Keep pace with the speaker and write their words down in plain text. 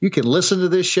you can listen to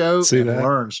this show See and that?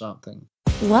 learn something.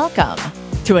 Welcome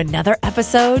to another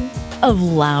episode of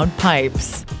Loud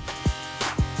Pipes.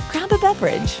 Grab a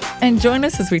beverage and join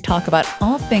us as we talk about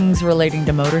all things relating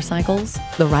to motorcycles,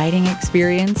 the riding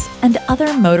experience, and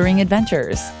other motoring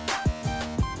adventures.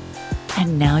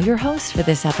 And now your hosts for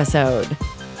this episode,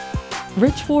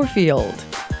 Rich Warfield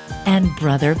and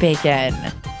Brother Bacon.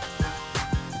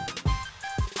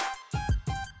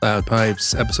 Loud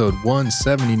Pipes, episode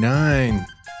 179.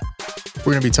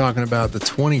 We're going to be talking about the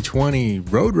 2020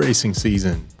 road racing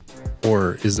season.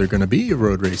 Or is there going to be a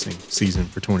road racing season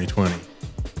for 2020?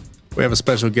 We have a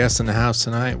special guest in the house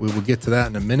tonight. We will get to that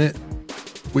in a minute.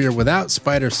 We are without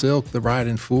Spider Silk, the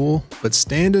riding fool, but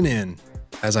standing in,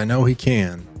 as I know he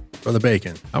can, Brother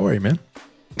Bacon. How are you, man?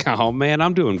 Oh, man,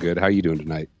 I'm doing good. How you doing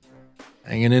tonight?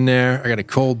 Hanging in there. I got a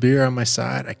cold beer on my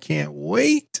side. I can't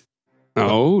wait.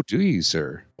 Oh, do you,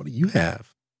 sir? What do you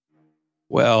have?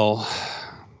 Well,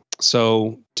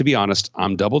 so to be honest,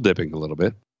 I'm double dipping a little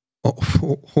bit.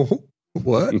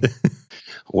 What?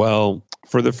 Well,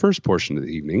 for the first portion of the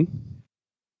evening,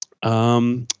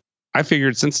 I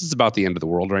figured since it's about the end of the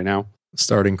world right now,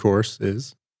 Starting course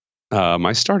is?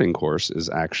 my starting course is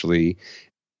actually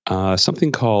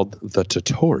something called the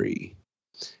Tottori.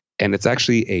 And it's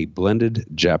actually a blended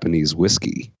Japanese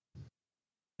whiskey.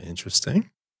 Interesting.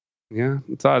 Yeah,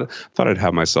 thought I'd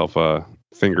have myself a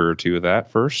finger or two of that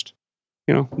first.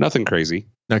 You know, nothing crazy.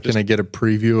 Now, can I get a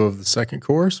preview of the second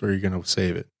course, or are you going to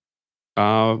save it?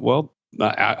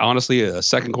 Honestly, a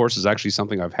second course is actually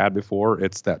something I've had before.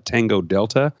 It's that Tango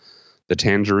Delta, the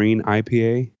Tangerine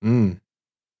IPA.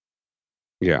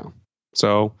 Yeah.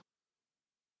 So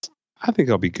I think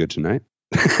I'll be good tonight.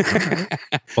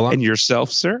 Well, and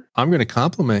yourself, sir? I'm going to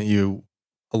compliment you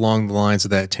along the lines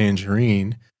of that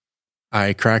Tangerine.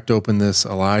 I cracked open this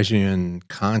Elysian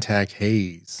Contact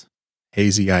Hazy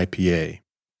IPA.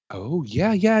 Oh,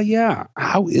 yeah.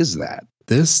 How is that?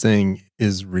 This thing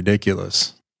is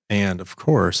ridiculous. And of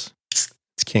course,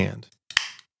 it's canned.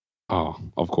 Oh,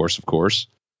 of course.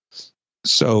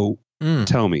 So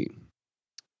tell me,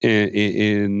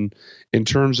 in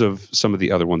terms of some of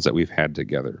the other ones that we've had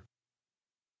together,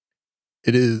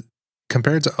 It is,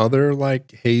 compared to other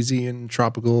like hazy and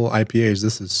tropical IPAs,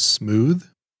 this is smooth.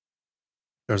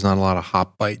 There's not a lot of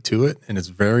hop bite to it, and it's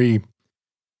very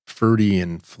fruity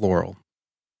and floral.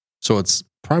 So it's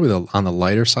probably on the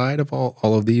lighter side of all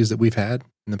of these that we've had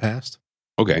in the past.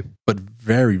 okay. But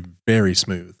very, very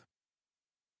smooth.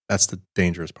 That's the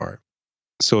dangerous part.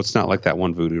 So it's not like that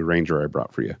one Voodoo Ranger I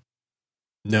brought for you.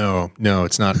 No,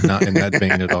 it's not in that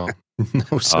vein at all.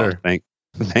 No, sir. Oh,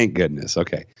 thank goodness.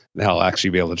 Okay. Now I'll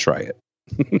actually be able to try it.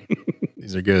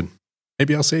 These are good.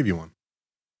 Maybe I'll save you one.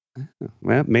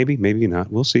 Well, maybe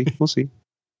not. We'll see.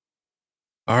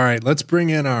 All right, let's bring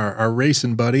in our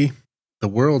racing buddy, the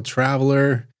world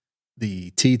traveler,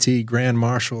 the TT Grand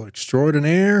Marshal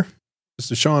Extraordinaire,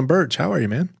 Mr. Sean Birch. How are you,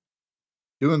 man?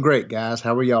 Doing great, guys.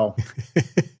 How are y'all?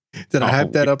 Did I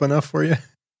hype that up enough for you?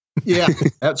 Yeah,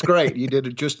 that's great. You did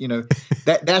it just,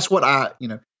 that's what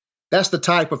that's the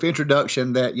type of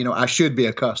introduction that, I should be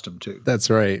accustomed to. That's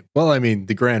right. Well, I mean,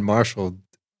 the Grand Marshal.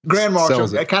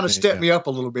 It kind of stepped me up a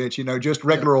little bit, just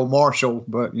regular old Marshal,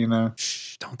 but,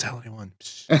 Shh, don't tell anyone.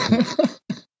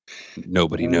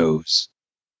 Nobody knows.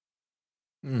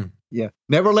 Yeah.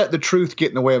 Never let the truth get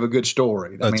in the way of a good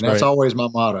story. That's right. always my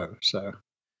motto. So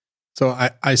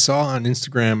I saw on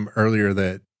Instagram earlier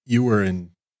that you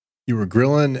were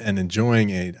grilling and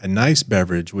enjoying a nice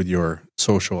beverage with your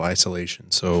social isolation.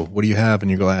 So what do you have in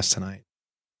your glass tonight?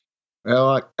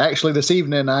 Well, actually this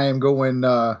evening I am going,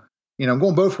 I'm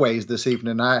going both ways this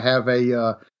evening. I have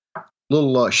a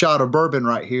little shot of bourbon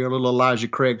right here, a little Elijah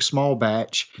Craig small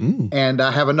batch. And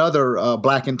I have another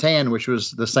black and tan, which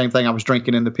was the same thing I was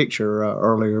drinking in the picture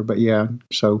earlier. But yeah,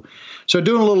 so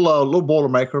doing a little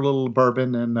Boilermaker, a little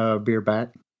bourbon and beer back.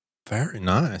 Very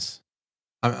nice.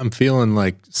 I'm feeling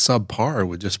like subpar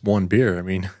with just one beer. I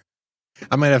mean,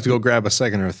 I might have to go grab a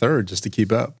second or a third just to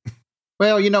keep up.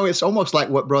 Well, it's almost like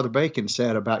what Brother Bacon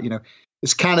said about,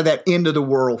 it's kind of that end of the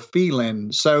world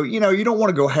feeling. So, you don't want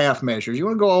to go half measures. You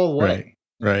want to go all the way.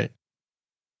 Right.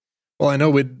 Well, I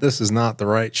know this is not the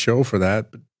right show for that,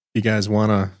 but you guys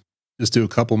want to just do a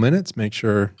couple minutes, make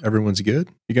sure everyone's good?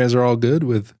 You guys are all good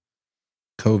with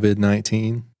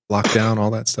COVID-19, lockdown, all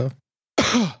that stuff?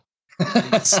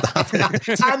 Stop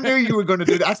it. I knew you were going to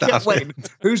do that. I kept waiting.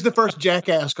 Who's the first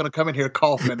jackass going to come in here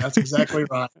coughing? That's exactly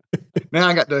right. Now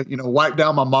I got to, wipe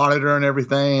down my monitor and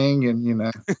everything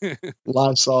and,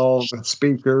 Lysol and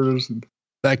speakers. And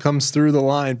That comes through the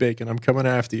line, Bacon. I'm coming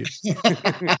after you.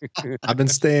 I've been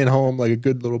staying home like a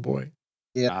good little boy.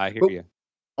 Yeah. I hear you.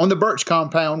 on the Birch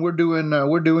compound, we're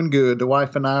doing good. The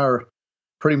wife and I are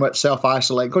pretty much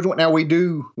self-isolating. Because now we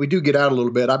do get out a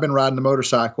little bit. I've been riding the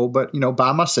motorcycle, but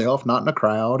by myself, not in a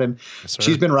crowd. And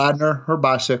she's been riding her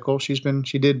bicycle. She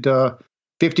did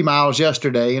 50 miles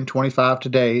yesterday and 25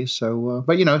 today. So,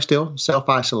 but still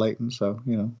self-isolating. So,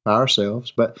 by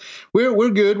ourselves. But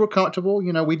we're good. We're comfortable.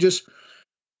 We just,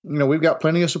 we've got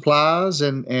plenty of supplies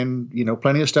and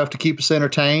plenty of stuff to keep us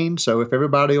entertained. So if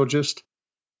everybody will just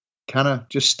kind of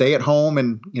just stay at home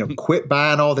and quit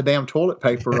buying all the damn toilet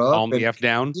paper up, calm the F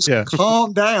down, just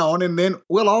calm down, and then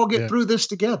we'll all get through this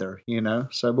together.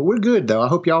 So, but we're good though. I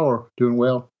hope y'all are doing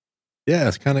well. Yeah,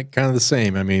 it's kind of the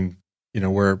same. I mean,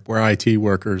 we're IT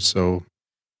workers, so,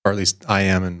 or at least I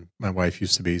am, and my wife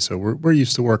used to be. So we're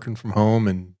used to working from home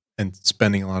and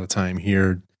spending a lot of time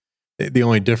here. The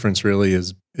only difference really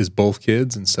is both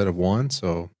kids instead of one.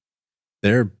 So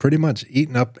they're pretty much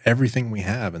eating up everything we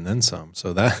have and then some.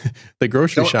 So that the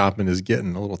grocery shopping is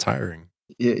getting a little tiring.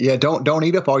 Yeah. Don't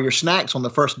eat up all your snacks on the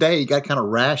first day. You got to kind of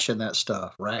ration that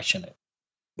stuff. Ration it.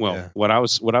 Well, what I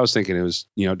was thinking is,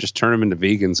 just turn them into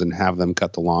vegans and have them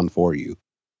cut the lawn for you.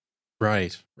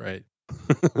 Right. Hey,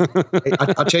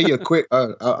 I'll tell you a quick.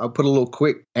 I'll put a little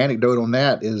quick anecdote on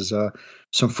that. Is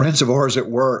some friends of ours at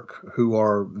work who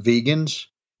are vegans.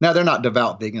 Now they're not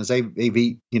devout vegans. They've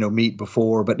eat meat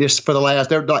before, but just for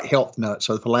they're like health nuts.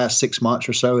 So for the last 6 months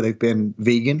or so, they've been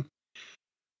vegan.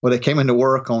 Well, they came into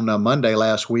work on Monday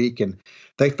last week, and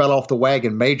they fell off the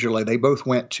wagon majorly. They both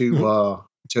went to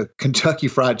Kentucky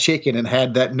Fried Chicken and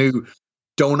had that new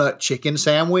donut chicken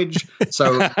sandwich.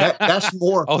 So that's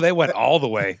more. Oh, they went all the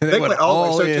way. They went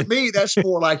all the way. So to me, that's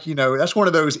more like, that's one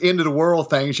of those end of the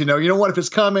world things. You know what? If it's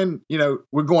coming,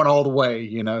 we're going all the way.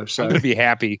 So I'm going to be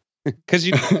happy. Because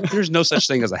there's no such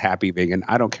thing as a happy vegan.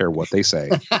 I don't care what they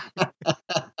say.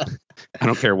 I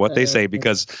don't care what they say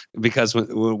because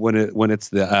when it's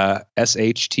the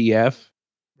SHTF,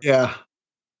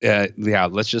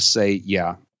 let's just say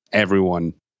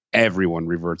everyone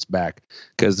reverts back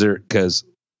because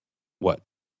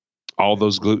all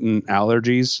those gluten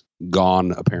allergies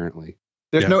gone apparently.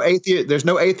 There's no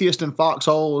atheist in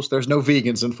foxholes. There's no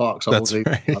vegans in foxholes. That's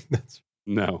right.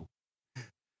 No.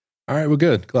 All right, well,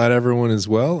 good. Glad everyone is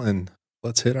well, and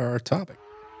let's hit our topic.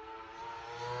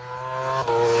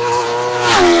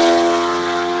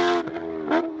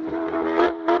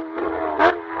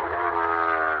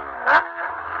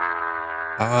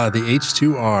 The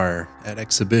H2R at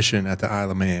exhibition at the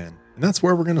Isle of Man, and that's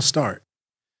where we're going to start.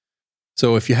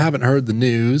 So if you haven't heard the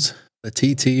news, the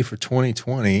TT for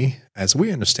 2020, as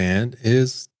we understand,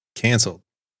 is canceled.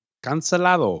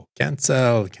 Cancelado.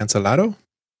 Cancelado?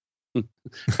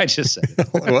 I just said it.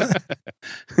 What?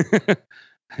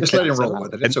 Just let him roll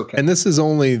with it. It's okay. And this is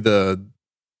only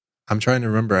I'm trying to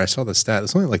remember. I saw the stat.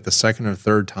 It's only like the second or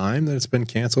third time that it's been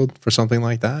canceled for something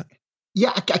like that.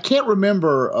 Yeah, I can't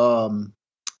remember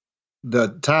the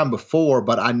time before,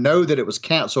 but I know that it was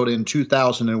canceled in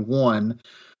 2001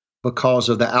 because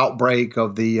of the outbreak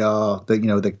of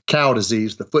the cow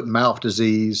disease, the foot and mouth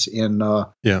disease in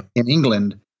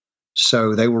England.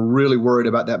 So they were really worried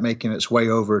about that making its way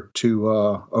over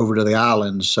to the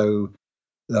islands. So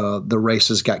the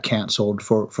races got canceled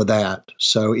for that.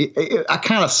 So I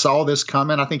kind of saw this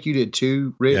coming. I think you did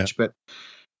too, Rich. Yeah.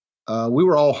 But we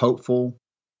were all hopeful.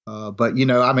 But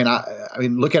I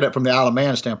mean, look at it from the Isle of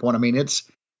Man standpoint. I mean,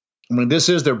 this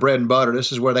is their bread and butter.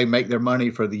 This is where they make their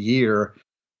money for the year.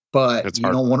 But you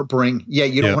don't want to bring,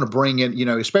 don't want to bring it,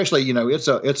 especially, it's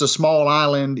a small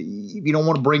island. You don't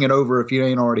want to bring it over if you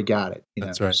ain't already got it.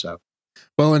 That's right. So,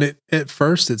 well, and at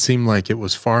first it seemed like it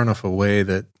was far enough away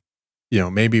that,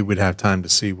 maybe we'd have time to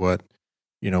see what's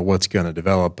going to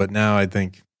develop. But now I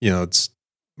think, we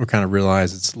kind of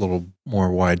realize it's a little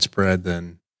more widespread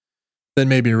than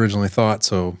maybe originally thought.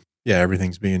 So yeah,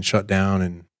 everything's being shut down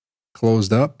and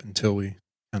closed up until we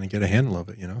kind of get a handle of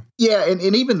it, Yeah, and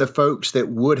even the folks that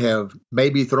would have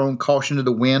maybe thrown caution to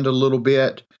the wind a little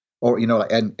bit, or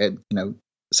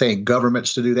saying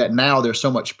governments to do that. Now there's so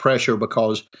much pressure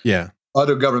because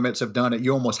other governments have done it.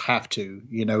 You almost have to.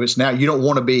 It's now you don't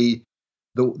want to be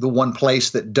the one place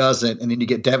that doesn't, and then you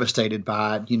get devastated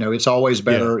by it. It's always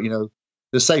better.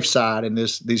 The safe side in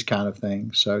these kind of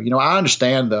things. So I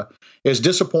understand as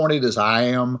disappointed as I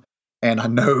am. And I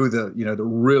know the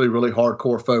really, really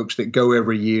hardcore folks that go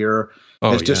every year,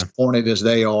 as disappointed as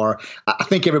they are. I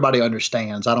think everybody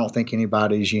understands. I don't think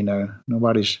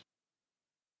nobody's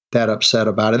that upset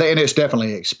about it. And it's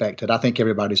definitely expected. I think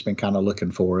everybody's been kind of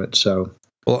looking for it. So,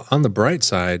 well, on the bright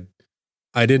side,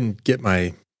 I didn't get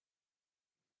my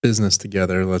business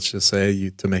together, let's just say,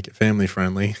 to make it family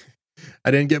friendly. I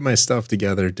didn't get my stuff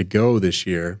together to go this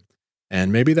year.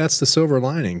 And maybe that's the silver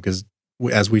lining, because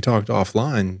as we talked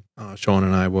offline, Sean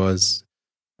and I was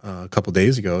a couple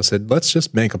days ago, said, let's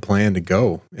just make a plan to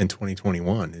go in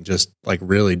 2021 and just like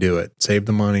really do it. Save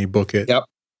the money, book it. Yep.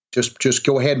 Just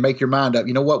go ahead and make your mind up.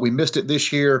 You know what? We missed it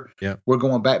this year. Yep. We're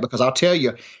going back, because I'll tell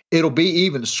you, it'll be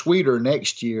even sweeter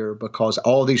next year because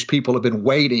all these people have been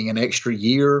waiting an extra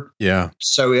year. Yeah.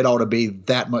 So it ought to be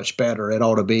that much better. It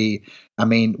ought to be, I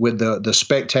mean, with the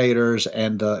spectators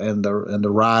and the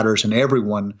riders and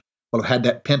everyone will have had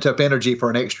that pent up energy for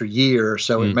an extra year.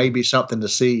 So it may be something to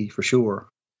see for sure.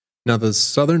 Now the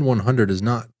Southern 100 is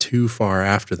not too far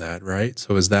after that, right?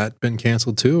 So has that been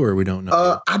canceled too, or we don't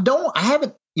know? I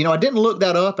haven't. I didn't look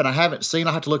that up, and I haven't seen.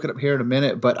 I'll have to look it up here in a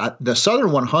minute. But the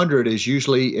Southern 100 is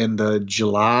usually in the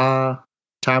July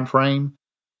timeframe,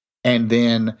 and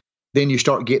then you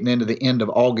start getting into the end of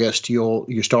August.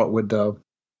 You start with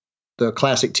the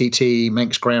Classic TT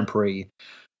Manx Grand Prix.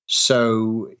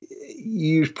 So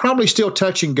you're probably still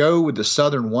touch and go with the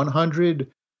Southern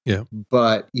 100. Yeah.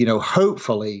 But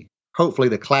hopefully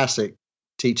the Classic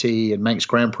TT and Manx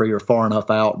Grand Prix are far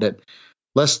enough out that.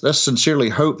 Let's sincerely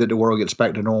hope that the world gets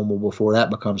back to normal before that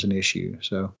becomes an issue.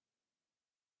 So,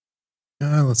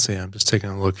 let's see. I'm just taking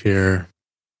a look here.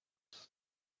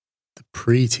 The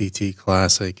pre-TT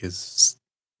Classic is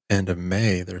end of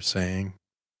May. They're saying,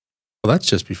 well, that's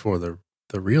just before the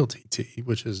real TT,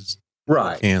 which is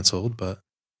canceled. But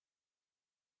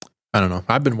I don't know.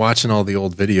 I've been watching all the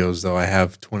old videos though. I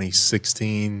have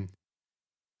 2016.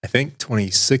 I think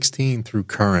 2016 through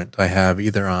current. I have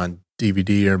either on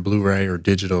DVD or Blu-ray or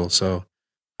digital, so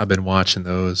I've been watching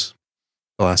those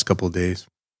the last couple of days.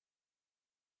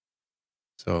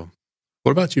 So,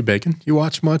 what about you, Bacon? You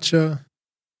watch much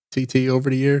TT over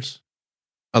the years,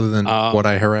 other than what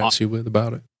I harass you with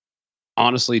about it?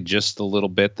 Honestly, just the little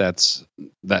bit that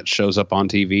shows up on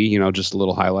TV. Just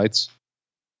little highlights,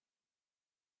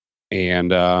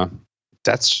 and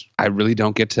that's I really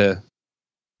don't get to.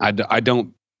 I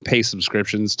don't pay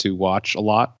subscriptions to watch a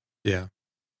lot. Yeah.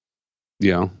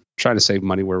 Try to save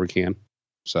money where we can.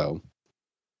 So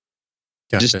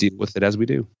just deal with it as we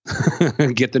do.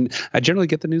 I generally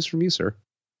get the news from you, sir.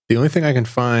 The only thing I can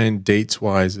find dates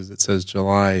wise is it says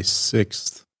July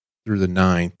 6th through the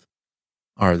 9th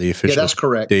are the official that's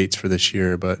correct. dates for this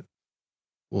year, but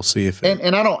we'll see if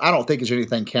and I don't think there's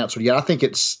anything canceled yet. I think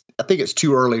it's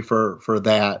too early for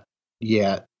that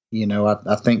yet.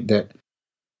 I think that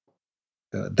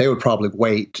they would probably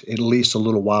wait at least a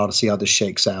little while to see how this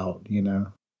shakes out,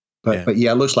 But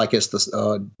yeah, it looks like it's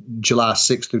the July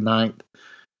 6th through 9th.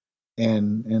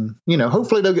 And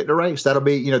hopefully they'll get the race. That'll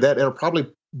be, that'll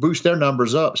probably boost their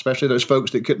numbers up, especially those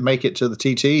folks that couldn't make it to the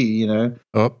TT,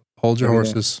 Oh, hold your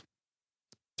horses.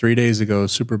 3 days ago,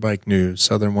 Superbike News,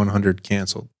 Southern 100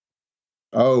 canceled.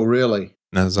 Oh, really?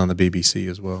 And that was on the BBC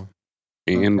as well.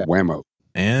 And whammo.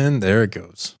 And there it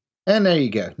goes. And there you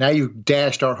go. Now you've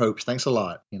dashed our hopes. Thanks a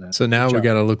lot. So now we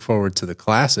got to look forward to the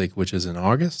Classic, which is in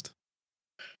August.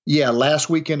 Yeah,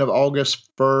 last weekend of August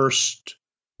 1st.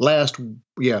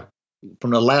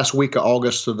 From the last week of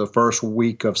August to the first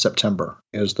week of September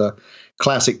is the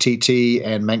Classic TT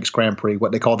and Manx Grand Prix,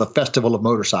 what they call the Festival of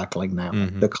Motorcycling now.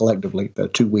 They're collectively, the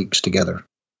 2 weeks together.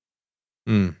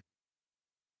 Mm.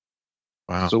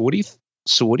 Wow. So what do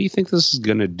you think this is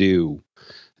going to do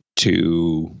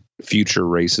to future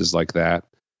races like that?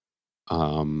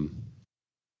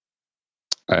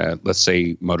 Let's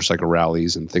say motorcycle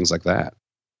rallies and things like that.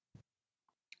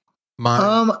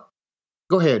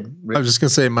 Go ahead, Rick. I was just gonna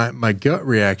say my gut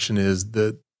reaction is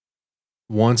that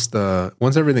once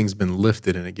everything's been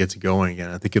lifted and it gets going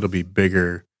again, I think it'll be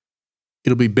bigger.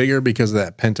 It'll be bigger because of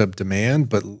that pent up demand,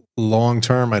 but long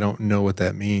term, I don't know what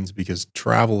that means because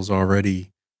travel is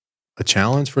already a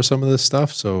challenge for some of this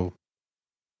stuff. So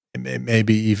it may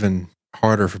be even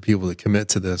harder for people to commit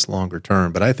to this longer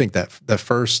term. But I think that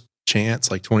first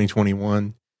chance, like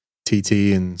 2021 TT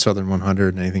and Southern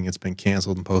 100 and anything that's been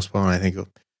canceled and postponed, I think it'll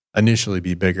initially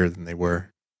be bigger than they were.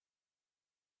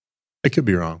 I could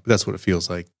be wrong, but that's what it feels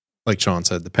like. Like Sean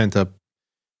said, the pent up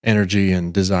energy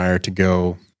and desire to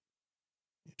go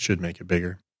should make it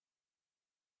bigger.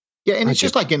 Yeah, and it's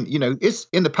just like it's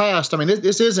in the past. I mean,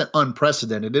 this isn't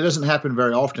unprecedented. It doesn't happen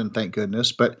very often, thank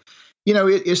goodness. But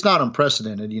it's not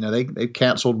unprecedented. They've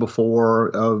canceled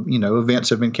before. Events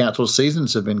have been canceled,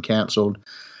 seasons have been canceled.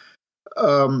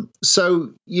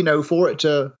 So for it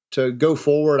to go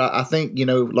forward, I think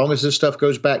long as this stuff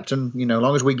goes back to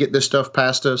long as we get this stuff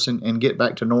past us and get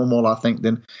back to normal, I think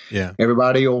then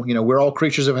everybody will we're all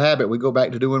creatures of habit. We go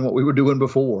back to doing what we were doing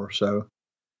before. So,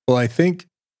 well, I think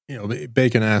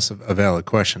Bacon asked a valid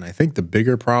question. I think the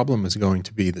bigger problem is going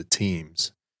to be the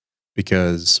teams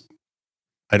because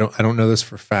I don't know this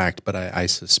for fact, but I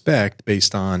suspect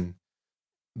based on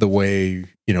the way,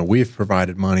 we've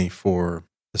provided money for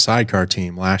the sidecar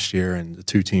team last year and the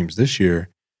two teams this year,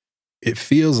 it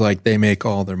feels like they make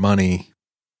all their money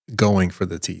going for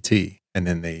the TT, and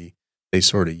then they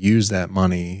sort of use that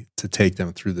money to take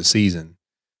them through the season.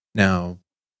 Now,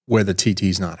 where the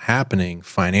TT's not happening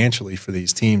financially for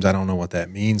these teams, I don't know what that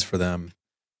means for them,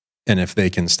 and if they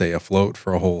can stay afloat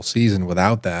for a whole season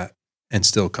without that and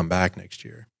still come back next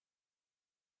year.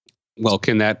 Well,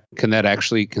 can they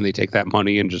take that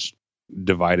money and just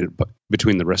divide it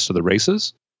between the rest of the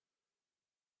races?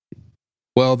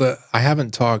 Well, I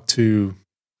haven't talked to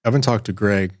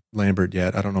Greg Lambert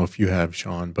yet. I don't know if you have,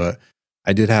 Sean, but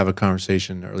I did have a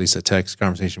conversation, or at least a text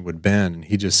conversation with Ben, and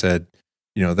he just said,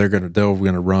 they're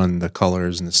gonna run the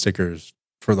colors and the stickers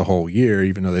for the whole year,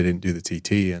 even though they didn't do the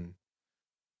TT, and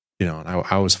and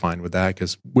I was fine with that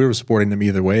because we were supporting them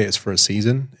either way. It's for a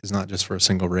season, it's not just for a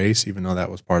single race, even though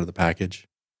that was part of the package.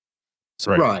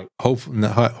 So right, hoping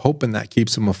that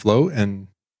keeps them afloat, and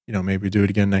maybe do it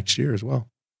again next year as well.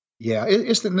 Yeah,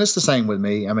 it's the same with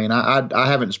me. I mean, I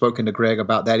haven't spoken to Greg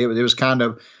about that. It was kind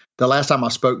of the last time I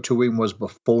spoke to him was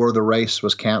before the race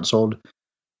was canceled.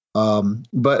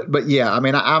 But yeah, I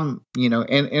mean, I'm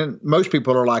and most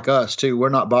people are like us too. We're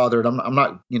not bothered. I'm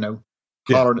not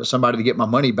hollering at somebody to get my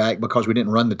money back because we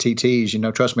didn't run the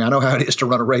TTs. Trust me, I know how it is to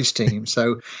run a race team.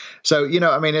 So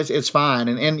I mean, it's fine.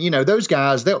 And those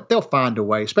guys, they'll find a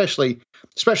way, especially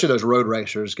those road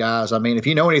racers, guys. I mean, if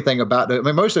you know anything about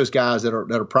most of those guys that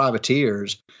are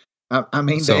privateers, I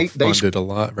mean, they funded a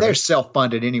lot. Right? They're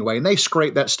self-funded anyway, and they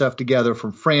scrape that stuff together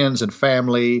from friends and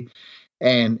family,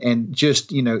 and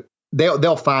just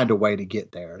they'll find a way to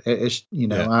get there. It's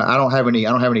I don't have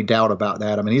any doubt about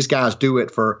that. I mean, these guys do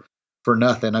it for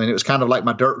nothing. I mean, it was kind of like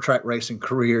my dirt track racing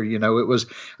career.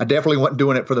 I definitely wasn't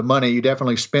doing it for the money. You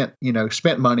definitely spent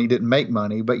money, didn't make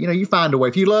money, but you find a way.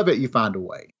 If you love it, you find a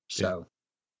way. So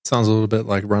sounds a little bit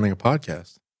like running a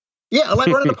podcast. Yeah, I like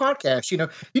running a podcast. You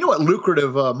know what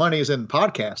lucrative money is in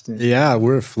podcasting. Yeah,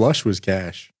 we're flush with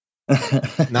cash.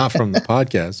 Not from the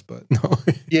podcast, but no.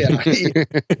 Yeah.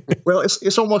 Well,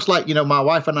 it's almost like, my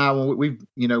wife and I,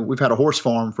 we've had a horse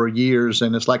farm for years,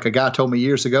 and it's like a guy told me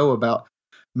years ago about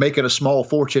making a small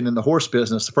fortune in the horse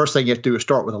business. The first thing you have to do is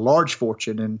start with a large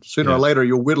fortune, and sooner or later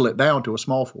you'll whittle it down to a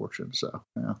small fortune. So,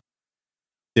 yeah.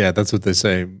 Yeah, that's what they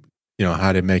say.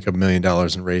 How to make $1 million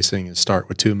in racing and start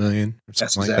with $2 million or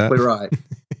something like that. That's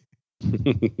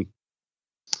exactly right.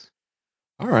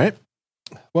 All right.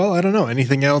 Well, I don't know.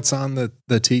 Anything else on the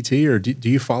TT, or do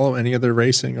you follow any other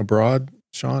racing abroad,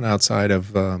 Sean, outside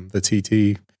of the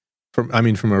TT? From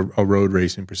a road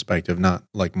racing perspective, not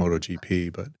like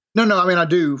MotoGP, but no. I mean, I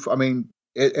do. I mean,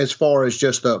 as far as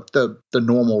just the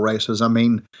normal races, I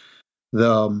mean,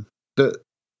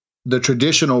 the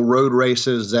traditional road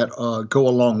races that go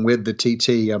along with the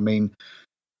TT. I mean,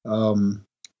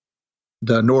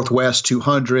 the Northwest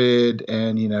 200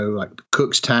 and, like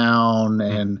Cookstown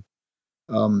and,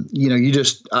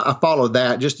 I follow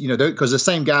that just, because the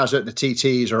same guys at the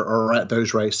TTs are at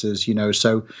those races,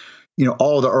 so,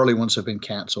 all the early ones have been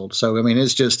canceled. So, I mean,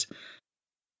 it's just,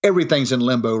 everything's in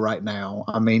limbo right now.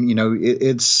 I mean,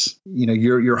 it's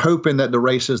you're hoping that the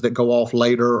races that go off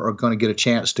later are going to get a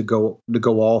chance to go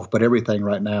off, but everything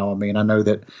right now, I mean, I know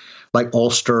that like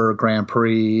Ulster Grand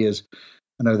Prix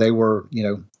I know they were,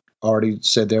 already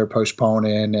said they're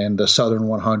postponing, and the Southern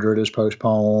 100 is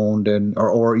postponed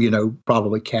or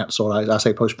probably canceled. I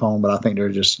say postponed, but I think they're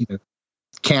just,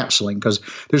 canceling because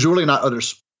there's really not other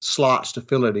slots to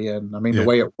fill it in. I mean, the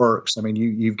way it works, I mean,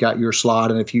 you've got your slot,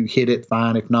 and if you hit it,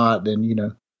 fine. If not, then,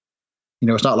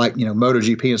 it's not like,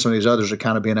 MotoGP and some of these others are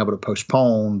kind of being able to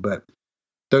postpone, but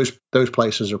those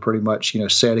places are pretty much,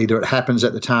 set. Either it happens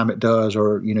at the time it does,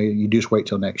 or, you just wait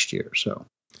till next year. So,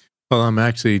 well, I'm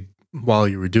actually, while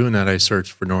you were doing that, I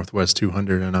searched for Northwest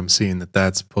 200, and I'm seeing that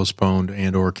that's postponed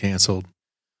and or canceled,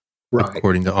 right,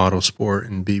 according to Autosport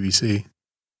and BBC.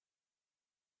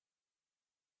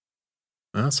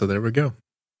 So there we go.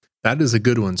 That is a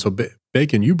good one. So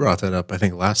Bacon, you brought that up. I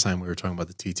think last time we were talking about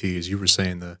the TTs, you were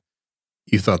saying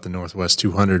you thought the Northwest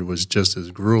 200 was just as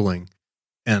grueling.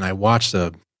 And I watched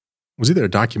was either a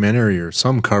documentary or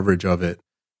some coverage of it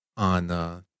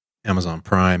on Amazon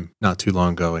Prime not too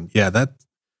long ago. And yeah,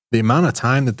 the amount of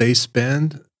time that they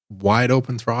spend wide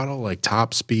open throttle, like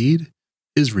top speed,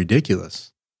 is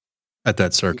ridiculous at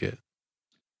that circuit.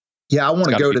 Yeah, I want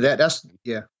to go to that.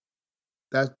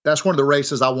 That's one of the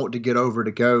races I want to get over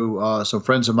to go. Some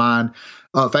friends of mine,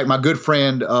 in fact, my good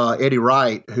friend Eddie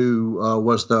Wright, who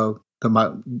was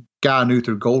my guy I knew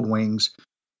through Gold Wings,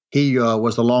 he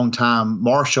was the longtime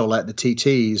marshal at the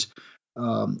TTs.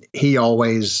 he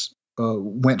always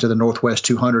went to the Northwest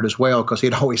 200 as well, because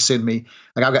he'd always send me,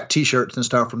 like, I've got T-shirts and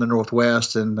stuff from the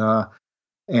Northwest and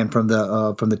from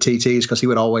the TTs, because he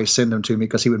would always send them to me,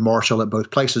 because he would marshal at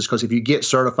both places. Because if you get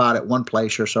certified at one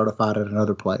place, you're certified at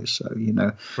another place. So,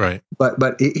 right.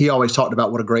 But he always talked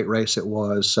about what a great race it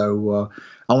was. So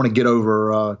I want to get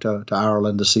over to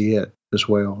Ireland to see it as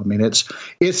well. I mean,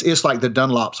 it's like the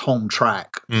Dunlop's home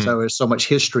track. So there's so much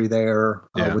history there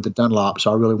with the Dunlop.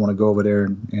 So I really want to go over there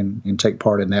and take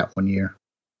part in that one year.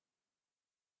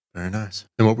 Very nice.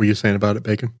 And what were you saying about it,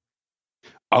 Bacon?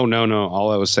 Oh, no.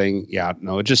 All I was saying,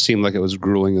 it just seemed like it was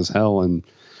grueling as hell. And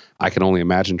I can only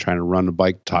imagine trying to run a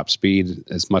bike top speed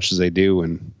as much as they do.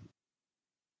 And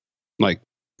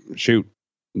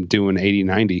doing 80,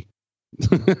 90.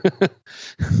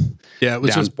 Yeah, it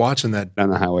was just watching that down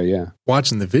the highway. Yeah.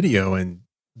 Watching the video, and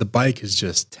the bike is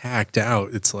just tacked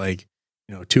out. It's like,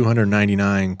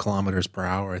 299 kilometers per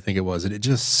hour, I think it was. And it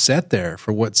just sat there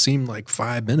for what seemed like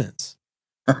 5 minutes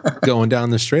going down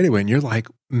the straightaway. And you're like,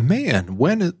 man,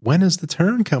 when is the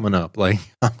turn coming up? Like,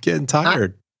 I'm getting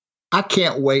tired. I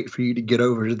can't wait for you to get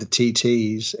over to the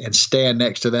TTs and stand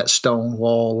next to that stone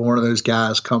wall when one of those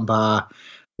guys come by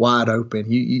wide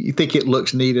open. You think it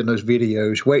looks neat in those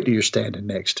videos. Wait till you're standing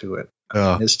next to it.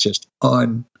 It's just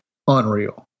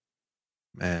unreal.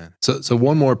 Man. So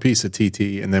one more piece of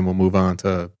TT, and then we'll move on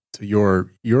to your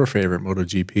favorite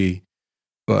MotoGP.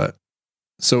 But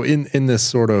so in this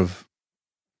sort of,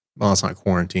 well, it's not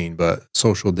quarantine, but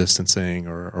social distancing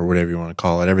or whatever you want to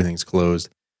call it, everything's closed.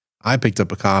 I picked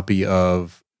up a copy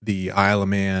of the Isle of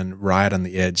Man Ride on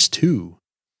the Edge 2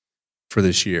 for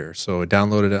this year. So I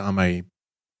downloaded it on my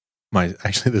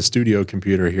actually the studio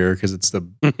computer here, because it's the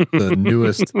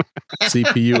newest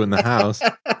CPU in the house.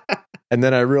 And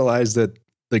then I realized that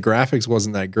the graphics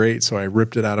wasn't that great, so I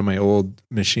ripped it out of my old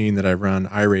machine that I run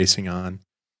iRacing on,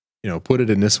 put it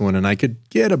in this one, and I could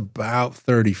get about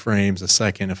 30 frames a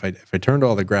second if I turned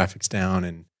all the graphics down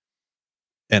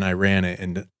and I ran it.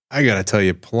 And I got to tell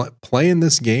you, playing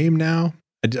this game now,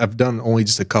 I've done only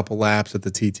just a couple laps at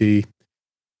the TT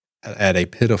at a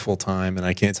pitiful time, and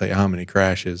I can't tell you how many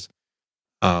crashes.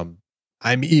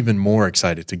 I'm even more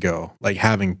excited to go, like,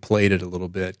 having played it a little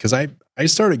bit, because I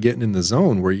started getting in the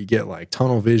zone where you get like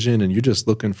tunnel vision and you're just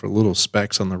looking for little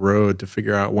specks on the road to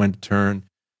figure out when to turn.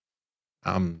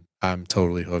 I'm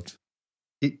totally hooked.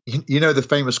 The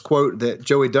famous quote that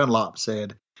Joey Dunlop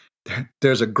said,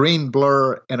 "There's a green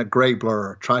blur and a gray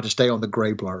blur. Try to stay on the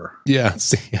gray blur." Yeah.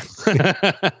 Keep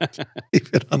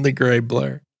it on the gray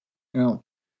blur. Yeah.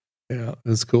 Yeah,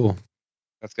 that's cool.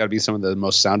 That's got to be some of the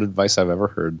most sound advice I've ever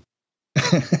heard.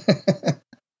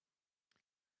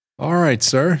 All right,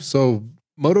 sir. So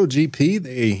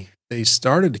MotoGP, they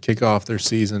started to kick off their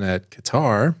season at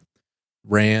Qatar,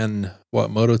 ran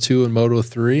Moto2 and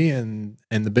Moto3,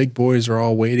 and the big boys are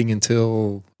all waiting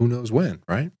until who knows when,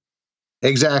 right?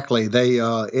 Exactly. They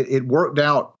it worked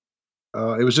out.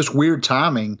 It was just weird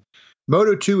timing.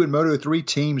 Moto2 and Moto3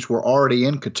 teams were already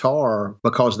in Qatar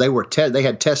because they were they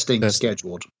had testing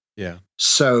scheduled. Yeah.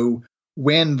 So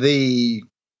when the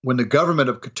government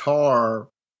of Qatar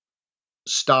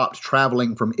stopped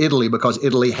traveling from Italy, because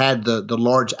Italy had the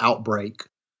large outbreak,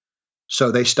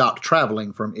 so they stopped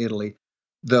traveling from Italy.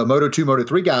 The Moto2,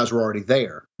 Moto3 guys were already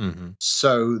there. Mm-hmm.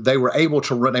 So they were able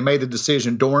to run. They made the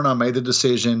decision. Dorna made the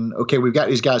decision. Okay, we've got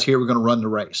these guys here. We're going to run the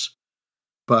race.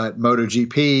 But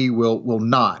MotoGP will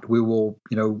not. We will,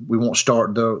 we won't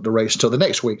start the race until the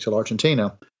next week, till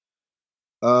Argentina.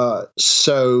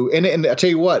 So I tell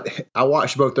you what, I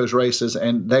watched both those races,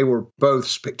 and they were both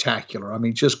spectacular. I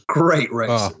mean, just great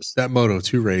races. That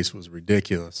Moto2 race was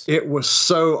ridiculous. It was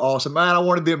so awesome, man. I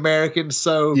wanted the Americans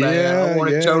so bad. I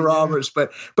wanted Joe Roberts,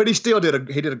 but he still did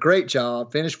a great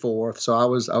job. Finished fourth, so I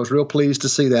was real pleased to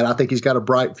see that. I think he's got a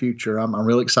bright future. I'm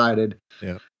real excited.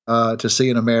 Yeah. To see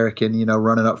an American,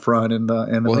 running up front in the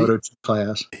Moto2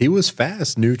 class. He was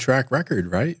fast, new track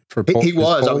record, right? He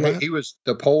was. He was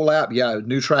the pole lap,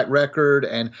 new track record,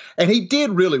 and he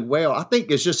did really well. I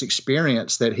think it's just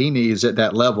experience that he needs at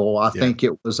that level. I think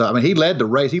it was. He led the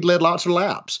race. He led lots of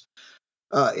laps.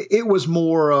 It was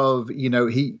more of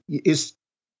he is.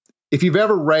 If you've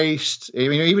ever raced,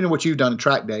 even what you've done in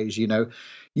track days,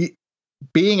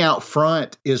 being out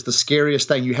front is the scariest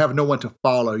thing. You have no one to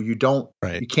follow. You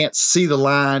can't see the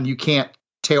line. You can't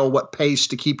tell what pace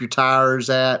to keep your tires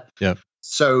at. Yep.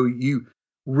 So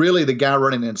the guy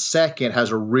running in second has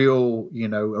a real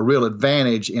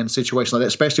advantage in situations like that,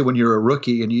 especially when you're a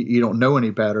rookie and you don't know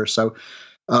any better. So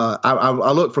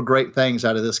I look for great things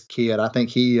out of this kid. I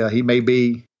think he may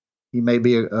be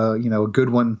a good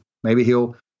one. Maybe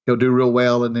he'll he'll do real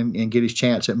well and get his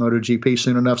chance at MotoGP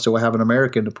soon enough. So we'll have an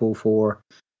American to pull for.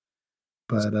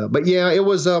 But yeah, it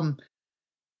was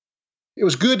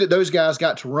good that those guys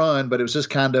got to run, but it was just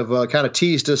kind of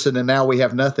teased us, and then now we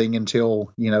have nothing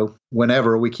until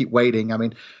whenever. We keep waiting. I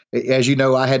mean, as you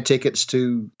know, I had tickets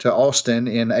to Austin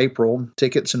in April,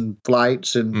 tickets and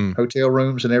flights and hotel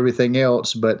rooms and everything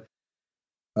else, but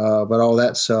all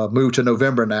that's moved to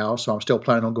November now, so I'm still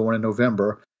planning on going in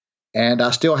November, and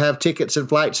I still have tickets and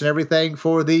flights and everything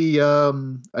for the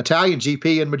Italian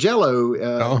GP in Mugello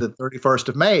the 31st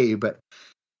of May, but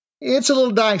it's a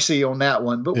little dicey on that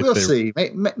one, but we'll see.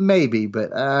 Maybe,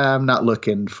 but I'm not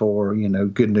looking for,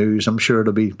 good news. I'm sure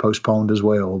it'll be postponed as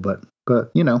well, but.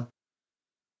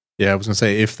 Yeah, I was going to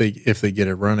say, if they get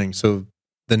it running. So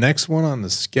the next one on the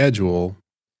schedule,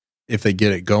 if they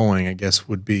get it going, I guess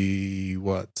would be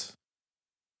what?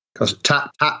 Because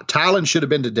Thailand should have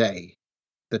been today.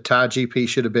 The Thai GP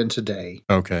should have been today.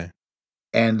 Okay.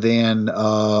 And then,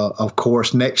 of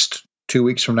course, next 2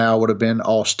 weeks from now would have been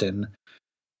Austin.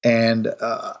 And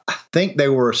I think they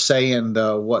were saying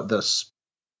the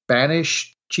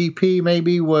Spanish GP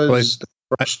maybe was the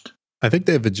first. I think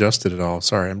they've adjusted it all.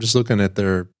 Sorry, I'm just looking at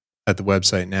the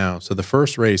website now. So the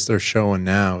first race they're showing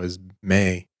now is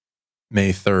May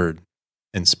 3rd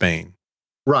in Spain.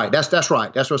 Right. That's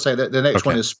right. That's what I say. The next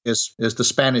one is the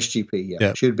Spanish GP. Yeah,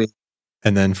 it should be.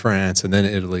 And then France, and then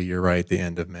Italy. You're right. The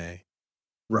end of May.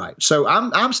 Right. So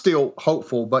I'm still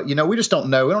hopeful, but we just don't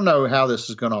know. We don't know how this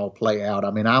is going to all play out.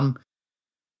 I mean,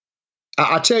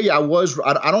 I tell you,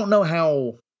 I don't know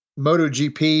how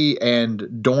MotoGP and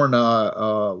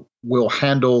Dorna will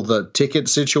handle the ticket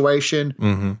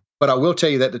situation, but I will tell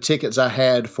you that the tickets I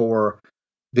had for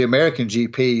the American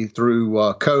GP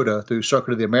through COTA, through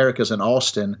Circuit of the Americas in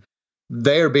Austin,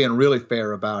 they're being really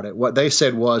fair about it. What they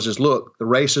said is, look, the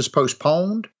race is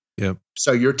postponed. Yep.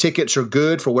 So your tickets are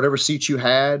good for whatever seats you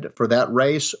had for that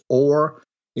race, or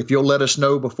if you'll let us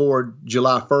know before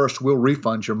July 1st, we'll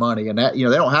refund your money. And that, they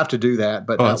don't have to do that,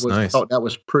 but nice. I thought that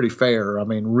was pretty fair. I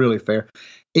mean, really fair.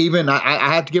 Even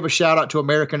I had to give a shout out to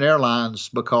American Airlines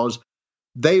because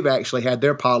they've actually had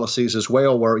their policies as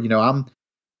well, where I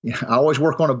always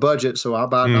work on a budget, so I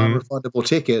buy non-refundable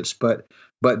tickets, but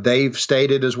they've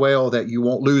stated as well that you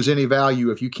won't lose any value.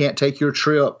 If you can't take your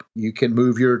trip, you can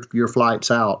move your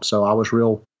flights out. So I was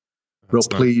real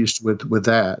pleased with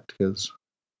that.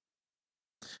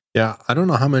 Yeah, I don't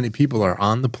know how many people are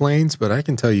on the planes, but I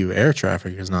can tell you air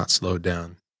traffic has not slowed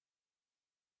down.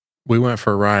 We went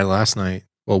for a ride last night.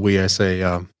 Well,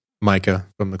 Micah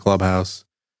from the clubhouse.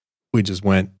 We just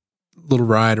went a little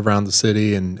ride around the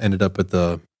city and ended up at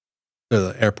the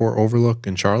airport overlook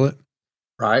in Charlotte.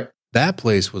 Right. That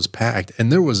place was packed,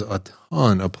 and there was a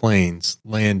ton of planes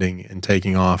landing and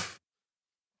taking off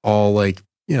all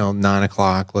 9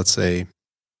 o'clock, let's say,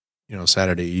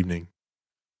 Saturday evening.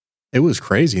 It was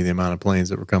crazy, the amount of planes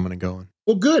that were coming and going.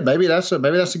 Well, good. Maybe that's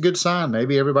a good sign.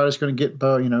 Maybe everybody's going to get,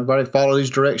 everybody follow these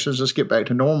directions. Let's get back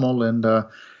to normal and,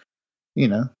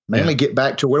 mainly get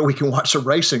back to where we can watch some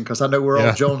racing, because I know we're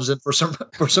all jonesing for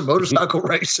some motorcycle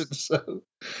racing. So,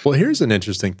 well, here's an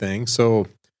interesting thing. So,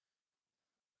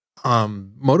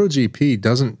 MotoGP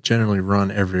doesn't generally run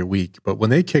every week, but when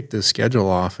they kick this schedule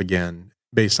off again,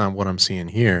 based on what I'm seeing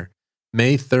here,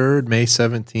 May 3rd, May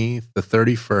 17th, the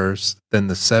 31st, then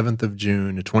the 7th of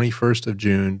June, the 21st of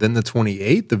June, then the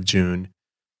 28th of June.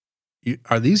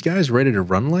 Are these guys ready to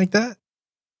run like that?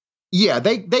 Yeah,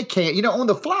 they can. On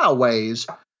the flyaways,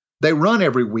 they run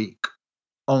every week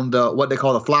on the what they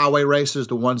call the flyaway races,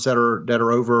 the ones that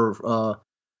are over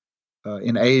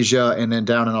in Asia and then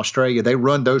down in Australia. They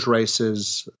run those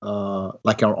races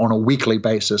like on a weekly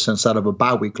basis instead of a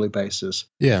bi-weekly basis.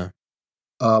 Yeah.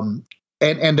 And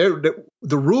the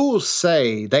rules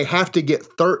say they have to get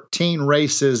 13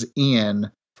 races in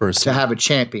to have a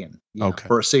champion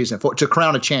for a season, to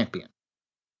crown a champion.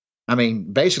 I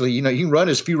mean, basically, you can run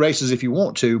as few races if you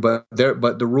want to, but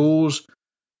the rules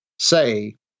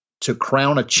say to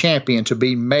crown a champion, to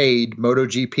be made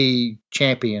MotoGP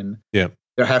champion,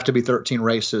 there have to be 13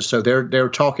 races. So they're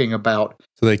talking about,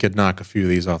 so they could knock a few of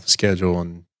these off the schedule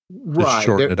and just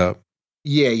shorten it up.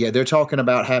 Yeah. They're talking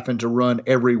about having to run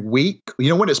every week,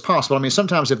 when it's possible. I mean,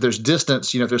 sometimes if there's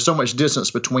distance, if there's so much distance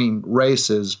between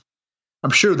races,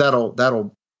 I'm sure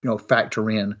that'll factor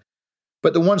in.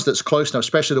 But the ones that's close enough,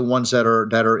 especially the ones that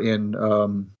are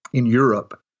in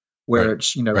Europe, where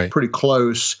it's pretty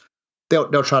close,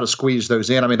 they'll try to squeeze those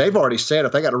in. I mean, they've already said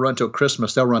if they got to run till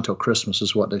Christmas, they'll run till Christmas,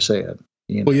 is what they said.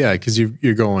 Well, yeah, because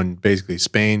you're going basically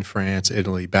Spain, France,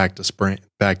 Italy, back to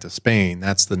Spain.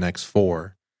 That's the next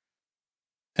 4,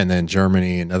 and then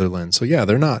Germany and Netherlands. So yeah,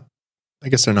 they're not I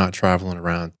guess they're not traveling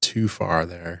around too far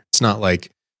there. It's not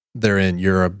like they're in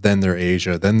Europe, then they're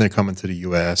Asia, then they're coming to the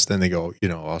US, then they go,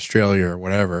 Australia or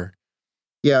whatever.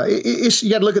 Yeah, you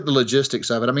got to look at the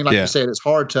logistics of it. I mean, like you said, it's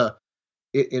hard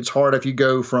if you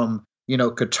go from,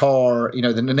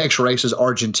 Qatar, then the next race is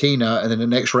Argentina, and then the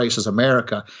next race is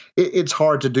America. It's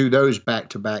hard to do those back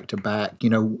to back to back,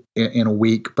 in a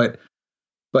week. But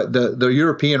the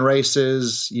European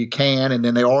races, you can, and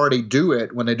then they already do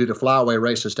it when they do the flyaway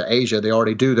races to Asia. They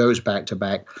already do those back to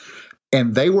back.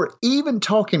 And they were even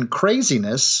talking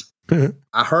craziness.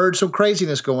 I heard some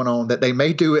craziness going on that they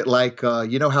may do it like,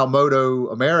 how Moto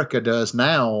America does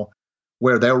now,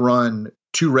 where they'll run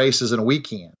 2 races in a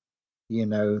weekend.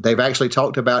 They've actually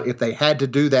talked about if they had to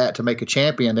do that to make a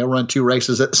champion, they'll run 2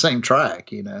 races at the same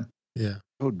track, Yeah.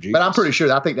 Oh, but I'm pretty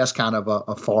sure, I think that's kind of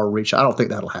a far reach. I don't think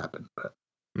that'll happen. But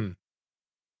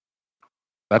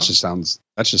That just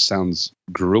sounds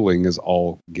grueling as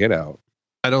all get out.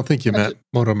 I don't think you meant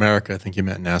Moto America. I think you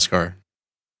meant NASCAR.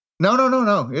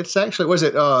 No. It's actually, is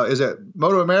it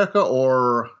Moto America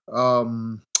or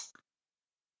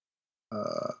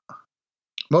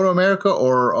Moto America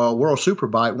or World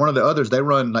Superbike? One of the others, they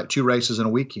run like 2 races in a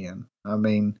weekend. I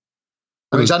mean,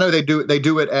 because I know they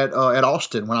do it at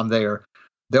Austin when I'm there.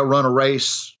 They'll run a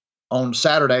race on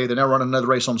Saturday, then they'll run another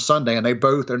race on Sunday, and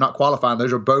they're not qualifying.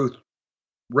 Those are both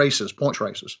races, points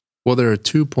races. Well, there are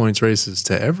 2 points races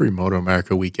to every Moto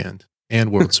America weekend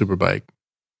and World Superbike.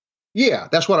 Yeah,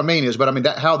 that's what I mean is, but I mean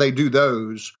how they do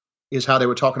those is how they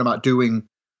were talking about doing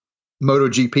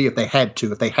MotoGP if they had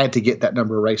to get that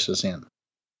number of races in.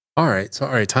 All right,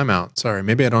 time out. Sorry,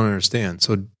 maybe I don't understand.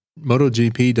 So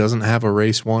MotoGP doesn't have a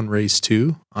race 1, race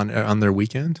 2 on their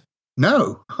weekend?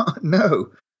 No.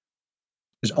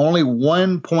 There's only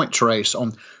 1 points race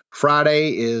on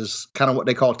Friday is kind of what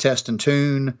they call test and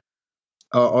tune.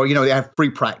 Or they have free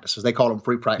practices. They call them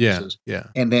free practices. Yeah.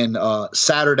 And then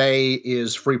Saturday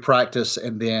is free practice,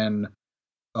 and then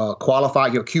qualify.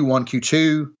 Q1,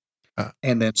 Q2,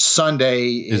 and then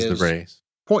Sunday is the race,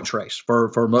 points race for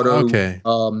Moto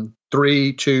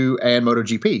 3, 2, and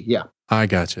MotoGP. Yeah, I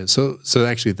gotcha. So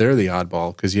actually, they're the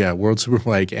oddball because World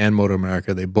Superbike and Moto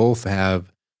America, they both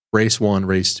have race 1,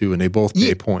 race 2, and they both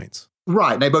pay points.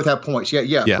 Right, and they both have points.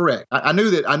 Yeah, correct. I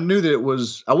knew that it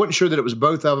was. I wasn't sure that it was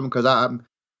both of them because I'm,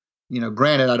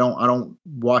 granted, I don't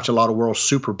watch a lot of World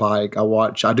Superbike.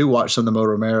 I do watch some of the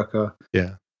Moto America.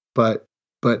 Yeah, but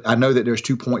I know that there's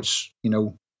 2 points,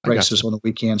 races on the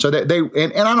weekend. So they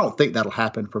and I don't think that'll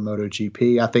happen for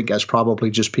MotoGP. I think that's probably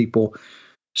just people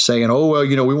saying, oh well,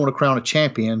 we want to crown a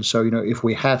champion, so if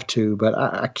we have to. But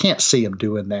I can't see them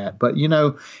doing that. But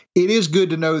it is good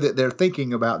to know that they're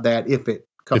thinking about that if it.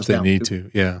 If they need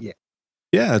to. Yeah.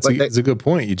 It's a good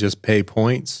point. You just pay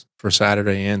points for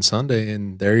Saturday and Sunday,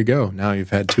 and there you go. Now you've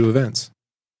had 2 events.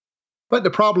 But the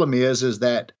problem is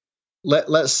that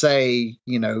let's say,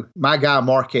 my guy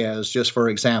Marquez, just for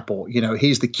example,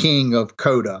 he's the king of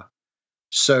COTA.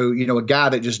 So, a guy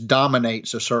that just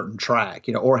dominates a certain track,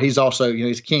 or he's also,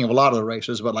 he's the king of a lot of the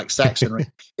races, but like Saxon,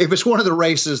 if it's one of the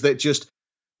races that just,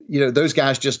 those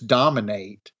guys just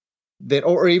dominate, that,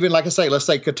 or even like I say, let's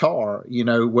say Qatar,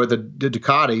 where the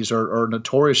Ducatis are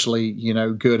notoriously,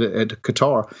 good at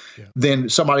Qatar. Yeah. Then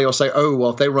somebody will say, oh,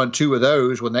 well, if they run 2 of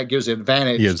those, when that gives the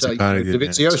advantage to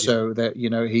Dovizioso, that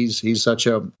he's such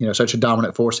a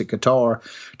dominant force at Qatar.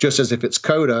 Just as if it's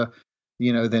COTA,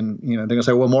 then they're gonna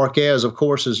say, well, Marquez, of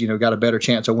course, has got a better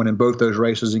chance of winning both those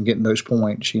races and getting those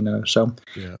points. So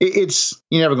it's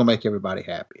you're never gonna make everybody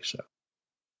happy. So.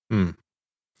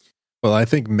 Well, I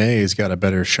think May's got a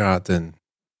better shot than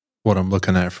what I'm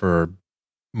looking at for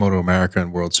Moto America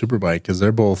and World Superbike because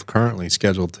they're both currently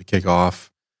scheduled to kick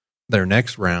off their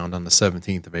next round on the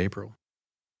 17th of April.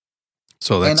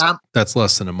 So that's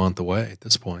less than a month away at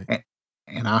this point.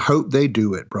 And I hope they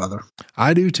do it, brother.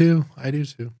 I do too.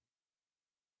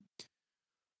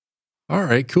 All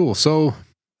right, cool. So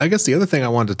I guess the other thing I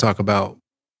wanted to talk about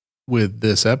with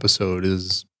this episode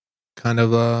is kind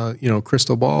of a,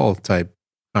 crystal ball type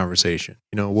conversation.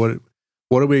 What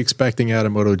are we expecting out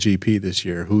of MotoGP this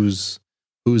year? Who's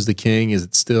the king? Is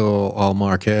it still all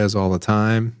Marquez all the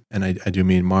time? And I do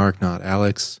mean Mark, not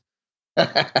Alex.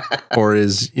 Or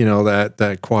is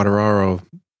that Quartararo,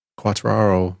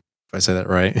 if I say that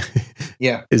right?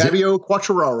 Yeah, Fabio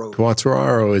Quartararo.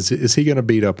 Quartararo, is he going to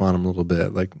beat up on him a little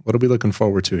bit? Like, what are we looking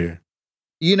forward to here?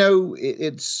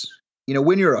 It's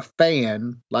when you're a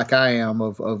fan like I am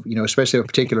of especially a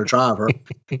particular driver.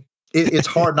 It's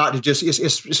hard not to just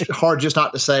it's hard just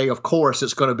not to say, of course,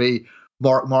 it's going to be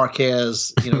Mark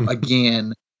Marquez,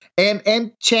 again.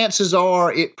 And chances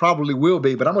are it probably will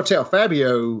be. But I'm going to tell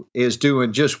Fabio is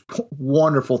doing just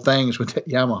wonderful things with that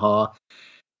Yamaha.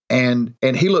 And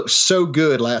he looked so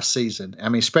good last season. I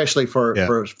mean, especially for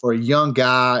a young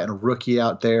guy and a rookie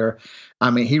out there. I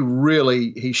mean,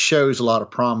 he shows a lot of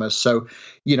promise. So,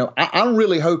 I'm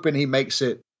really hoping he makes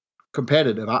it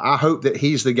competitive. I hope that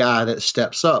he's the guy that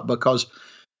steps up because,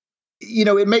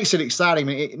 it makes it exciting.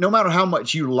 I mean, no matter how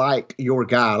much you like your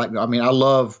guy, I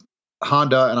love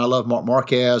Honda and I love Marc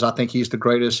Marquez. I think he's the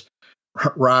greatest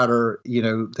rider,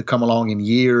 to come along in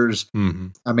years. Mm-hmm.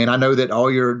 I mean, I know that all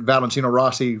your Valentino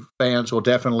Rossi fans will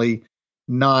definitely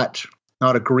not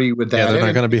agree with that. Yeah, they're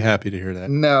not going to be happy to hear that.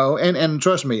 No, and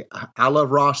trust me, I love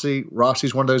Rossi.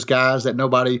 Rossi's one of those guys that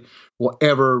nobody will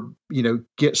ever,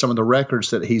 get some of the records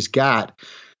that he's got.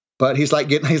 But he's like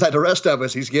the rest of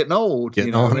us. He's getting old.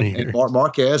 And Marc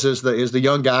Marquez is the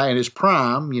young guy in his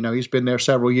prime. He's been there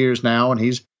several years now, and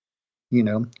he's,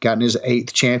 gotten his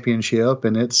 8th championship,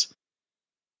 and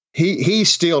he's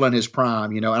still in his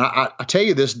prime. And I tell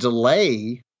you, this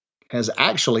delay has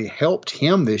actually helped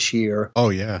him this year. Oh,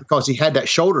 yeah. Because he had that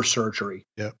shoulder surgery.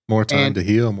 Yeah. More time to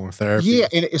heal, more therapy. Yeah.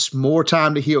 And it's more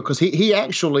time to heal because he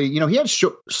actually, he had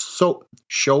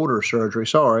shoulder surgery.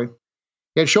 Sorry.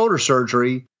 He had shoulder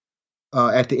surgery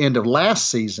at the end of last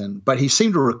season, but he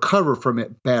seemed to recover from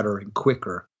it better and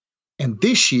quicker. And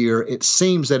this year, it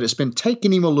seems that it's been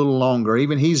taking him a little longer.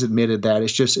 Even he's admitted that. It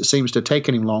seems to have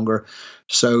taken him longer.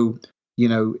 So,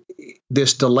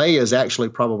 this delay has actually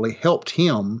probably helped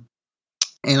him.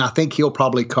 And I think he'll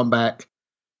probably come back,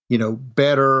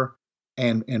 better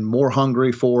and more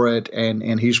hungry for it.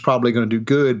 And he's probably going to do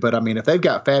good. But I mean, if they've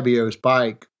got Fabio's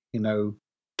bike,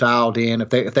 dialed in, if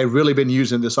they've really been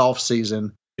using this off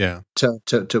season,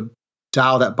 to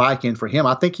dial that bike in for him,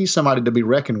 I think he's somebody to be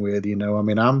reckoned with. I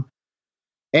mean,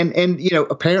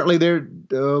 apparently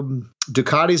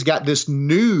Ducati's got this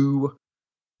new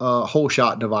whole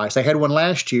shot device. They had one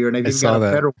last year, and they've even got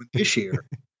a better one this year.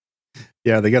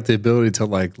 Yeah, they got the ability to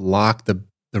lock the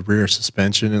rear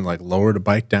suspension and lower the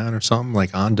bike down or something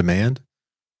on demand.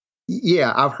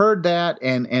 Yeah, I've heard that,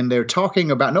 and they're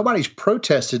talking about, nobody's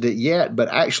protested it yet, but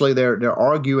actually they're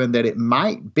arguing that it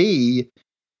might be.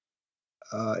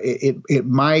 It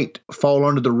might fall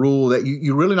under the rule that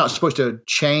you're really not supposed to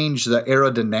change the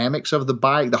aerodynamics of the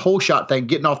bike. The whole shot thing,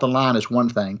 getting off the line is one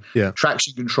thing. Yeah.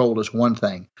 Traction control is one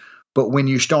thing. But when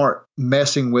you start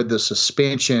messing with the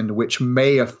suspension, which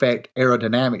may affect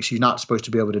aerodynamics, you're not supposed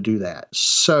to be able to do that.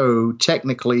 So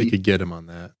technically, you could get him on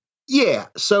that. Yeah.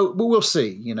 So, but we'll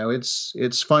see.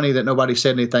 It's funny that nobody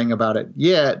said anything about it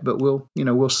yet, but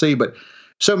we'll see. But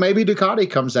so maybe Ducati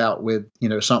comes out with,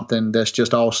 something that's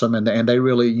just awesome and they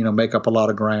really, make up a lot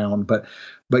of ground. But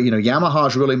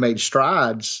Yamaha's really made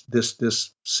strides this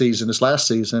last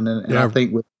season. And I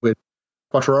think with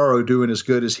Quartararo doing as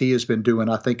good as he has been doing,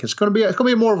 I think it's going to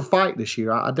be more of a fight this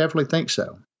year. I definitely think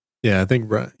so. Yeah. I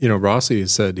think, Rossi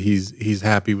has said he's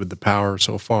happy with the power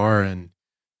so far. And,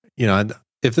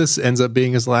 if this ends up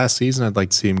being his last season, I'd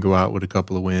like to see him go out with a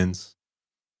couple of wins.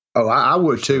 Oh, I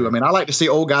would too. I mean, I like to see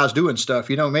old guys doing stuff.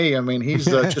 You know me. I mean, he's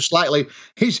just slightly.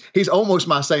 He's almost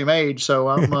my same age, so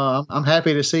I'm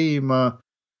happy to see him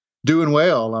doing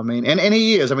well. I mean, and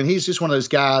he is. I mean, he's just one of those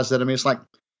guys that, I mean, it's like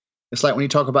when you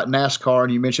talk about NASCAR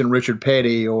and you mention Richard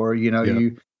Petty, or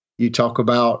you talk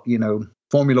about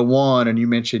Formula One and you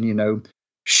mention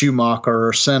Schumacher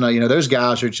or Senna. Those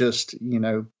guys are just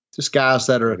guys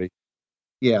that are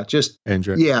just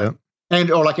Andretti,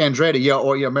 or like Andretti,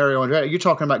 or Mario Andretti. You're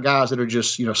talking about guys that are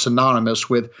just synonymous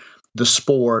with the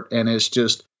sport, and it's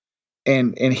just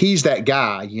and he's that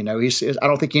guy. I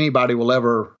don't think anybody will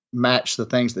ever match the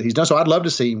things that he's done. So I'd love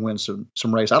to see him win some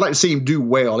races. I'd like to see him do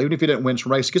well, even if he didn't win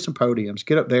some races, get some podiums,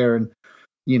 get up there, and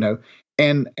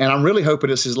and I'm really hoping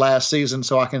it's his last season,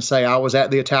 so I can say I was at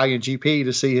the Italian GP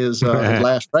to see his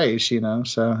last race.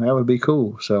 So that would be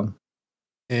cool. So.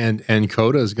 And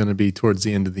Coda is going to be towards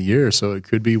the end of the year, so it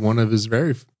could be one of his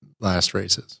very last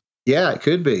races. Yeah, it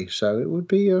could be. So it would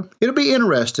be it'll be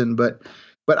interesting, but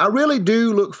I really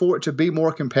do look for it to be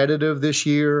more competitive this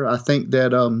year. I think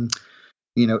that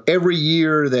every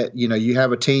year that you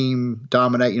have a team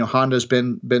dominate. Honda's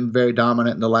been very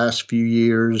dominant in the last few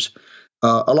years.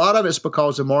 A lot of it's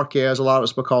because of Marquez, a lot of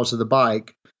it's because of the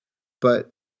bike, but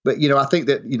I think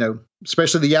that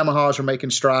especially the Yamahas are making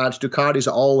strides. Ducati's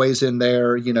always in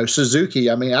there. Suzuki.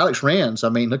 I mean, Alex Rins. I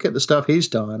mean, look at the stuff he's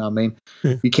done. I mean,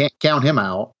 you can't count him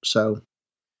out. So,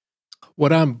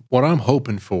 what I'm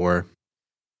hoping for.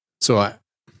 So I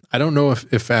don't know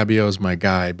if Fabio is my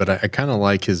guy, but I kind of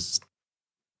like his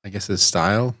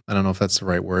style. I don't know if that's the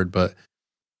right word, but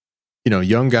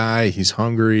young guy. He's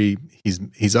hungry.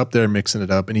 He's up there mixing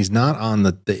it up, and he's not on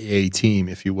the A team,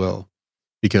 if you will,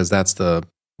 because that's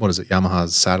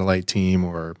Yamaha's satellite team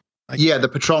or. The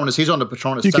Petronas. He's on the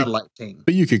Petronas satellite team.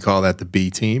 But you could call that the B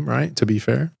team, right? To be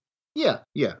fair. Yeah.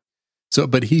 So,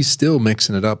 but he's still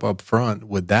mixing it up front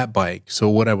with that bike. So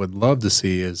what I would love to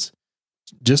see is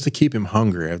just to keep him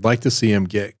hungry. I'd like to see him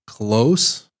get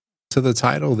close to the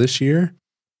title this year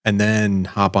and then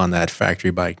hop on that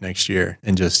factory bike next year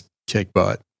and just kick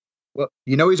butt. Well,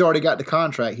 he's already got the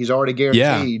contract. He's already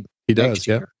guaranteed. Yeah, he does.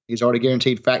 Yeah. He's already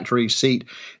guaranteed factory seat.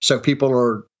 So people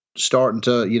are starting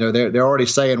to, they're already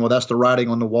saying, well, that's the writing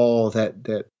on the wall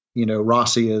that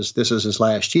Rossi this is his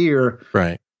last year.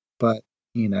 Right. But,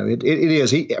 it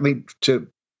is.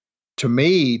 To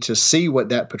me, to see what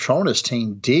that Petronas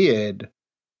team did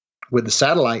with the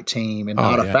satellite team and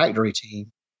not a factory team,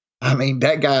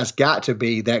 that guy's got to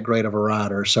be that great of a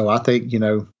rider. So I think,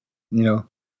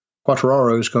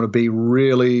 Quartararo is going to be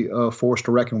really a force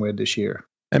to reckon with this year.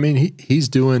 He's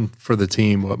doing for the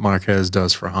team what Marquez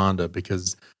does for Honda,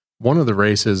 because one of the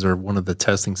races or one of the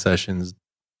testing sessions,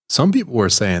 some people were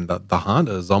saying that the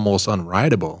Honda is almost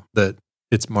unrideable, that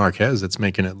it's Marquez that's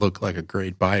making it look like a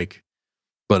great bike.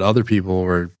 But other people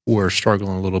were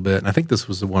struggling a little bit. And I think this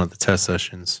was one of the test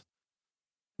sessions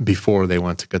before they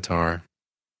went to Qatar.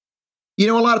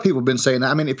 A lot of people have been saying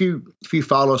that. If you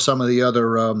follow some of the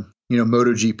other,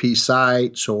 MotoGP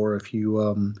sites, or if you,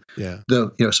 some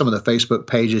of the Facebook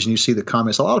pages and you see the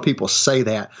comments, a lot of people say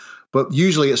that. But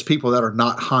usually it's people that are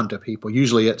not Honda people.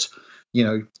 Usually it's,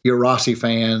 your Rossi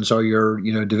fans or your,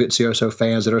 Dovizioso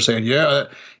fans that are saying,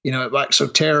 it's like so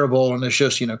terrible. And it's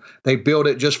just, they build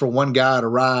it just for one guy to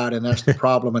ride. And that's the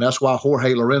problem. And that's why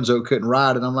Jorge Lorenzo couldn't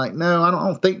ride. And I'm like, no, I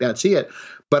don't think that's it.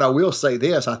 But I will say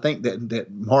this. I think that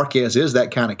Marquez is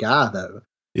that kind of guy, though.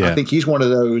 Yeah. I think he's one of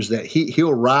those that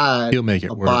he'll ride he'll make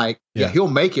it a work. Bike. Yeah, he'll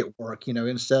make it work,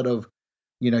 instead of,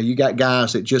 you got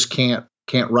guys that just can't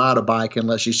ride a bike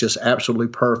unless it's just absolutely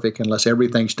perfect, unless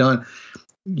everything's done.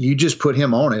 You just put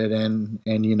him on it, and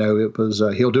it was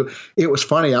he'll do. It was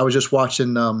funny. I was just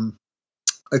watching.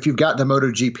 If you've got the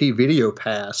MotoGP Video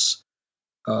Pass,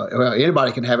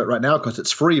 anybody can have it right now because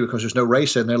it's free, because there's no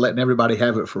racing. They're letting everybody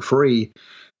have it for free.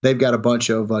 They've got a bunch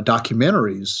of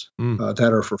documentaries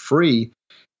that are for free,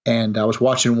 and I was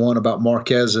watching one about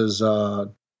Marquez's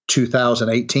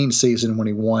 2018 season when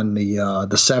he won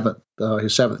his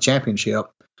seventh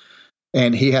championship.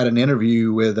 And he had an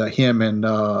interview with him and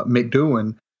Mick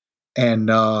Doohan, and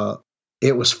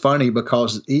it was funny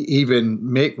because even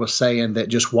Mick was saying that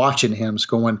just watching him's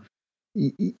going,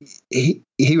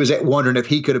 he was wondering if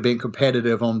he could have been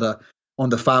competitive on the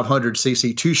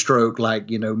 500cc two-stroke like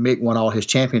Mick won all his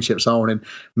championships on. And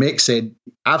Mick said,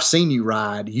 "I've seen you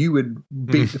ride. You would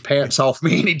beat the pants off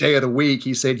me any day of the week."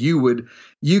 He said, "You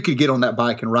could get on that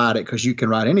bike and ride it because you can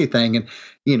ride anything." And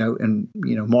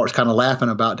Mark's kind of laughing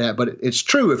about that, but it's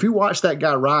true. If you watch that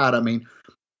guy ride,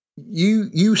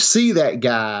 you see that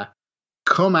guy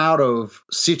come out of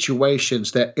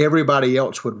situations that everybody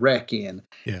else would wreck in.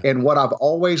 Yeah. And what I've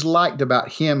always liked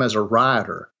about him as a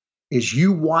rider is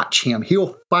you watch him,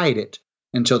 he'll fight it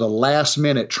until the last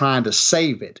minute trying to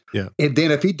save it. Yeah. And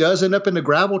then if he does end up in the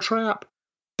gravel trap,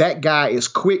 that guy is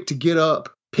quick to get up,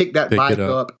 pick that bike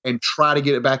up and try to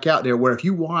get it back out there. Where if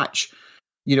you watch,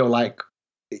 watch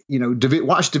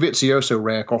Dovizioso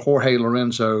wreck or Jorge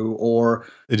Lorenzo or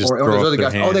those other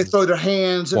guys. Oh, they throw their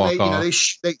hands and they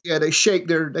shake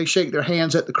their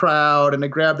hands at the crowd and they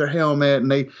grab their helmet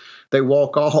and they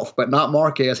walk off. But not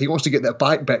Marquez. He wants to get that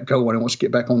bike back going and wants to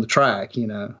get back on the track.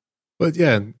 But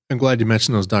yeah, I'm glad you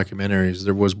mentioned those documentaries.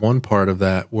 There was one part of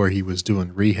that where he was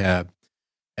doing rehab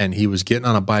and he was getting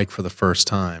on a bike for the first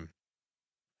time,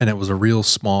 and it was a real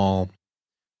small.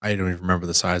 I don't even remember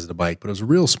the size of the bike, but it was a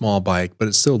real small bike, but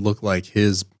it still looked like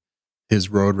his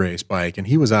road race bike. And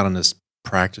he was out on this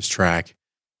practice track,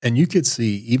 and you could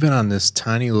see even on this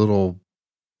tiny little,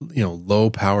 low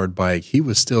powered bike, he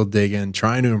was still digging,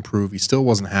 trying to improve. He still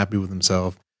wasn't happy with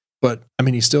himself, but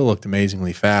he still looked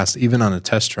amazingly fast, even on a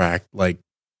test track,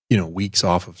 weeks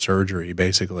off of surgery,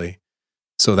 basically.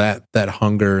 So that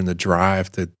hunger and the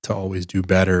drive to always do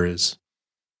better is,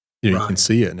 right. You can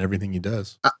see it in everything he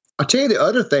does. I'll tell you the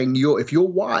other thing, if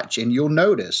you'll watch and you'll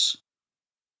notice,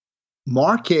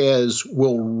 Marquez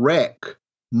will wreck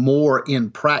more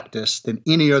in practice than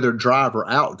any other driver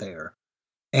out there.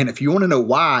 And if you want to know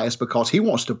why, it's because he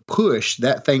wants to push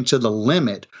that thing to the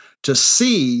limit to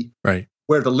see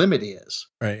where the limit is.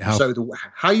 Right.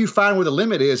 How you find where the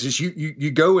limit is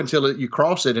you go until you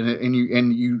cross it and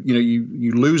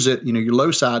you lose it. You low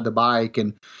side the bike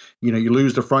and you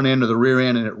lose the front end or the rear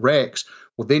end and it wrecks.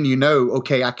 well, then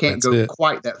okay, I can't That's go it.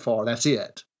 quite that far. That's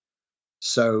it.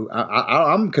 So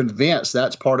I'm convinced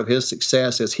that's part of his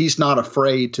success is he's not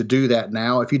afraid to do that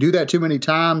now. If you do that too many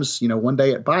times, one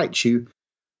day it bites you.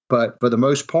 But for the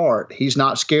most part, he's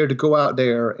not scared to go out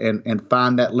there and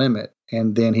find that limit.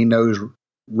 And then he knows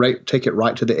take it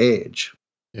right to the edge.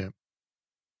 Yeah.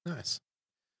 Nice.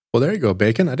 Well, there you go,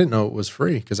 Bacon. I didn't know it was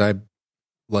free because I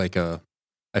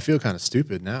feel kind of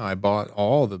stupid now. I bought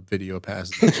all the video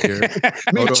passes this year. Me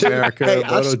Moto too. America, Hey,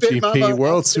 MotoGP,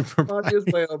 World Superbike. As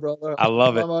well, brother. I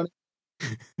love it.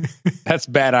 That's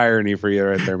bad irony for you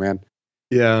right there, man.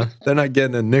 Yeah, they're not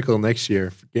getting a nickel next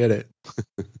year. Forget it.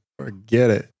 Forget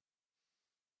it.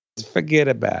 Forget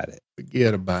about it.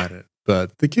 Forget about it.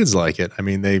 But the kids like it. I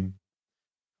mean, they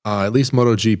at least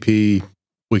MotoGP,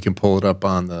 we can pull it up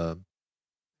on the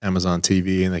Amazon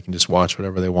TV and they can just watch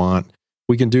whatever they want.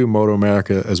 We can do Moto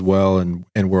America as well and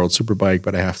World Superbike,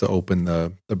 but I have to open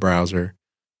the browser.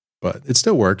 But it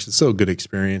still works. It's still a good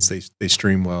experience. They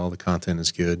stream well. The content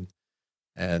is good.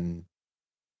 And,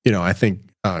 I think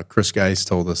Chris Geist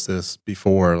told us this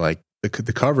before, like the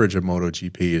coverage of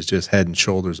MotoGP is just head and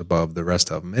shoulders above the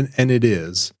rest of them. And it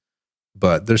is.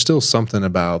 But there's still something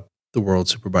about the World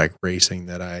Superbike racing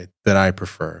that I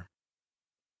prefer.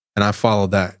 And I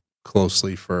followed that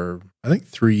closely for, I think,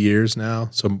 3 years now.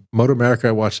 So Moto America,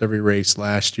 I watched every race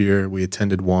last year. We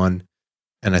attended one.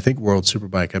 And I think World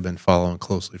Superbike I've been following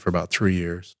closely for about 3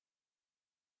 years.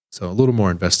 So a little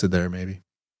more invested there, maybe.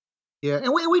 Yeah,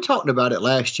 and we talked about it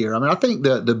last year. I mean, I think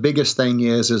the biggest thing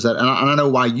is that, and I know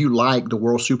why you like the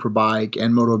World Superbike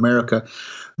and Moto America,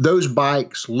 those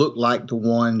bikes look like the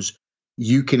ones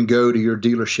you can go to your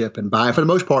dealership and buy. For the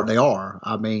most part, they are.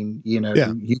 I mean, you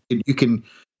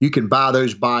can buy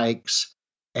those bikes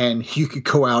and you could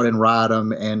go out and ride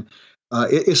them. And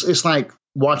it's like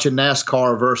watching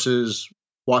NASCAR versus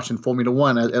watching Formula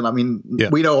One. And I mean,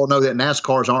 we all know that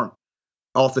NASCARs aren't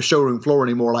off the showroom floor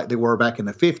anymore like they were back in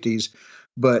the 50s.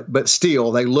 But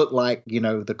still, they look like,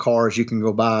 the cars you can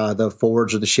go buy, the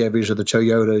Fords or the Chevys or the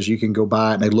Toyotas, you can go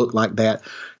buy, and they look like that.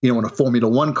 When a Formula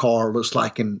One car looks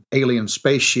like an alien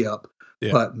spaceship,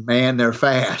 but man, they're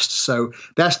fast. So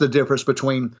that's the difference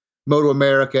between Moto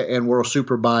America and World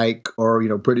Superbike or,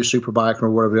 British Superbike or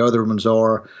whatever the other ones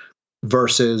are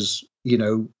versus,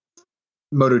 MotoGP.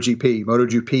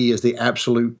 MotoGP is the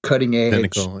absolute cutting edge.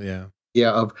 Pinnacle,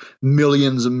 of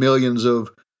millions and millions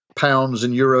of pounds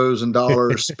and euros and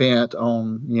dollars spent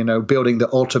on, building the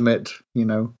ultimate,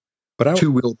 but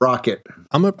two-wheel rocket.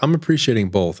 I'm appreciating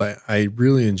both. I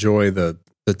really enjoy the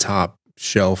top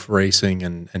shelf racing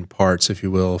and parts, if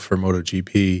you will, for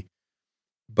MotoGP.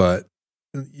 But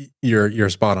you're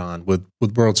spot on with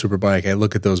World Superbike. I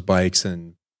look at those bikes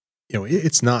and,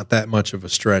 it's not that much of a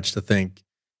stretch to think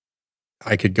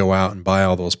I could go out and buy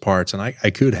all those parts, and I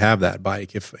could have that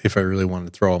bike if I really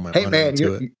wanted to throw all my money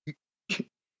into it.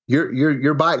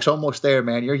 Your bike's almost there,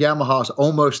 man. Your Yamaha's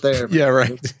almost there. Man. Yeah,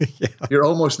 right. You're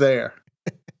almost there.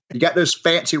 You got those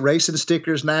fancy racing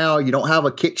stickers now. You don't have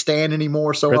a kickstand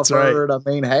anymore, so I've heard. I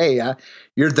mean, hey,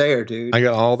 you're there, dude. I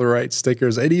got all the right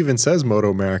stickers. It even says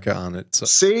Moto America on it. So.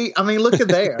 See, I mean, look at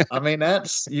there. I mean,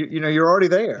 that's you're already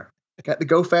there. Got the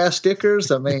Go Fast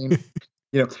stickers. I mean,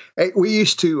 we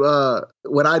used to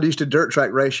when I used to dirt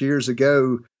track race years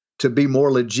ago. To be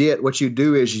more legit, what you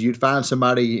do is you'd find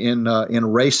somebody in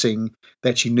racing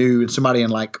that you knew, and somebody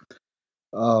in like,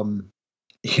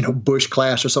 Bush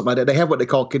Class or something like that. They have what they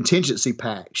call contingency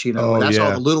packs. All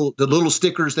the little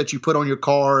stickers that you put on your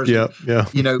cars. Yeah.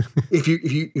 If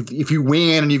you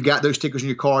win and you've got those stickers in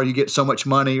your car, you get so much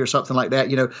money or something like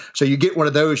that. So you get one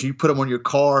of those, and you put them on your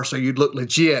car, so you'd look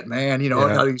legit, man.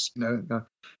 All these,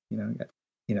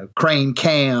 crane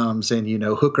cams and,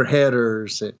 hooker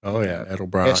headers. And,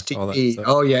 Edelbrock. STE. All that stuff.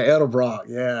 Oh, yeah, Edelbrock.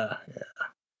 Yeah.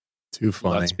 Too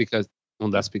funny.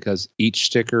 That's because each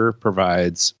sticker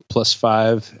provides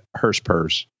 +5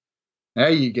 HRSPers. There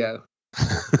you go.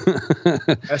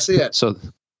 That's it. So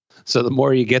the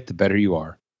more you get, the better you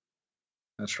are.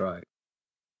 That's right.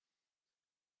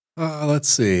 Let's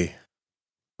see.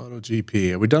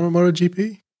 MotoGP. Are we done with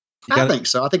MotoGP? I think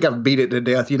so. I think I've beat it to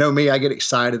death. You know me, I get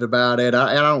excited about it.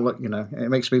 I don't look, it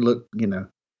makes me look,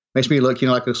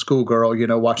 like a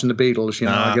schoolgirl, watching the Beatles,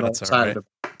 I get all excited about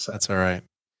it. So. That's all right.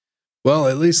 Well,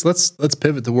 at least let's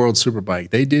pivot to World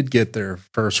Superbike. They did get their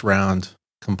first round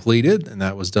completed, and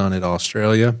that was done at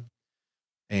Australia.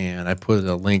 And I put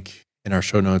a link in our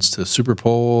show notes to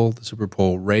Superpole, the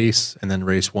Superpole race, and then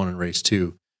race 1 and race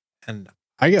 2. And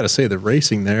I got to say, the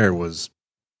racing there was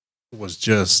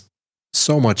just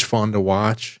so much fun to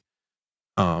watch.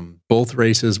 Both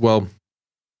races, well,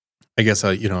 I guess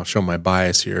I'll show my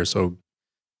bias here. So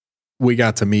we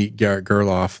got to meet Garrett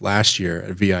Gerloff last year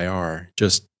at VIR.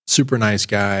 Just super nice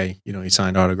guy. You know, he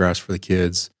signed autographs for the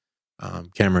kids.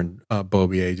 Cameron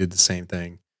Beaubier did the same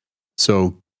thing.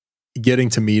 So getting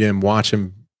to meet him, watch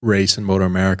him race in Moto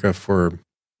America for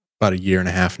about a year and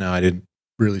a half now. I didn't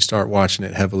really start watching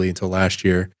it heavily until last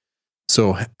year.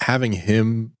 So having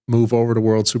him move over to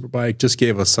World Superbike just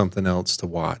gave us something else to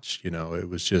watch. You know, it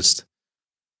was just,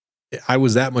 I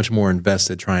was that much more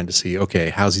invested trying to see, okay,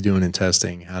 how's he doing in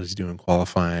testing? How's he doing in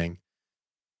qualifying?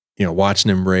 You know,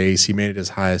 watching him race, he made it as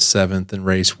high as 7th in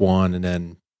race 1 and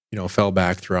then, you know, fell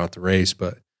back throughout the race,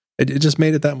 but it just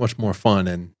made it that much more fun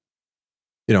and,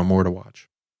 you know, more to watch.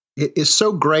 It's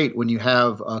so great when you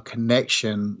have a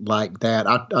connection like that.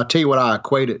 I'll tell you what I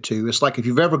equate it to. It's like if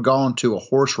you've ever gone to a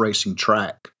horse racing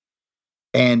track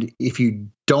and if you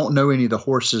don't know any of the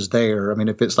horses there, I mean,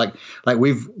 if it's like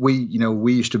we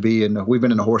used to be we've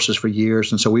been in the horses for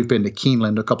years. And so we've been to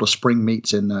Keeneland, a couple of spring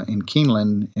meets in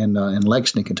Keeneland in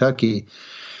Lexington, Kentucky.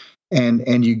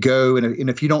 And you go and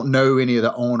if you don't know any of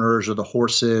the owners or the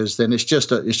horses, then it's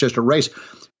just a race.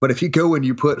 But if you go and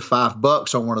you put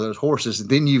 $5 on one of those horses,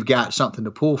 then you've got something to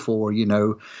pull for, you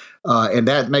know, and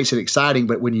that makes it exciting.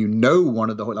 But when you know one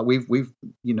of the, like we've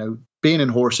you know, being in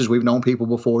horses, we've known people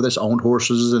before that's owned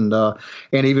horses and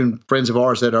even friends of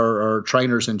ours that are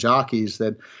trainers and jockeys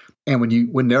that. And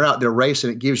when they're out there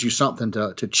racing, it gives you something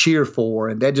to cheer for,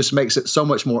 and that just makes it so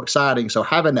much more exciting. So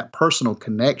having that personal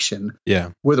connection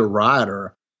with a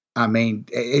rider, I mean,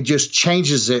 it just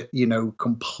changes it, you know,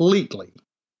 completely.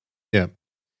 Yeah,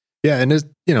 yeah, and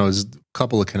there's a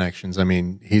couple of connections. I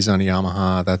mean, he's on a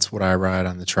Yamaha. That's what I ride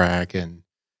on the track, and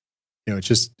you know, it's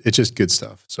just good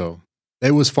stuff. So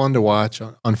it was fun to watch.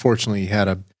 Unfortunately, he had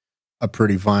a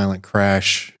pretty violent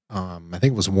crash. I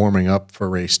think it was warming up for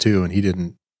race 2, and he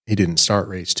didn't start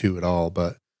race 2 at all,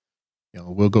 but you know,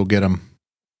 we'll go get him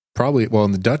probably, well,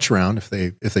 in the Dutch round, if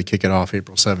they kick it off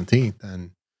April 17th,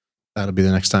 then that'll be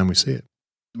the next time we see it.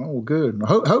 Oh, good.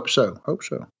 Hope so.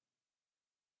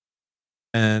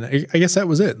 And I guess that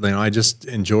was it. You know, I just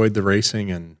enjoyed the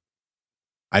racing, and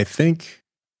I think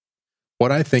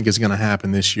what I think is going to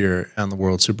happen this year on the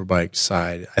World Superbike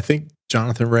side, I think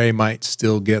Jonathan Rea might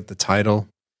still get the title.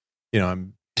 You know,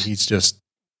 he's just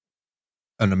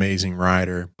an amazing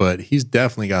rider, but he's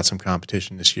definitely got some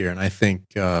competition this year. And I think,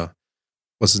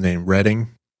 what's his name?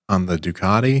 Redding on the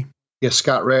Ducati. Yeah,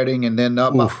 Scott Redding. And then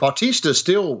Bautista's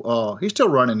still, he's still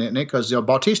running it, isn't it? Because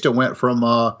Bautista went from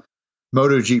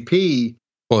MotoGP.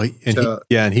 Well,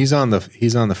 and he's on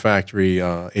the factory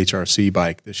HRC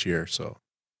bike this year. So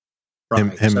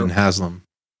him and Haslam.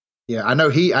 Yeah, I know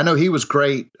he was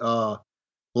great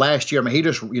last year. I mean, he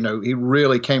just, he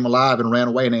really came alive and ran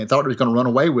away, and they thought he was going to run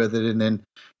away with it. And then,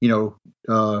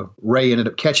 Ray ended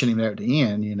up catching him there at the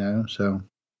end, so.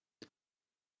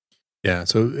 Yeah.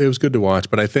 So it was good to watch,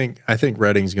 but I think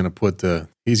Redding's going to put the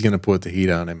heat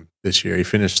on him this year. He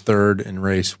finished 3rd in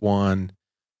race 1,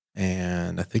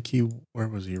 and I think where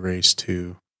was he race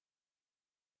 2?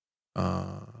 He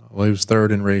was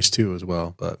 3rd in race 2 as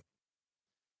well, but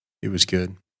he was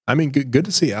good. I mean, good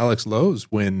to see Alex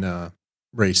Lowes win,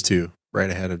 race 2 right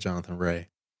ahead of Jonathan Rea.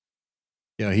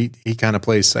 You know, he kind of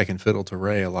plays second fiddle to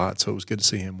Rea a lot, so it was good to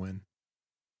see him win.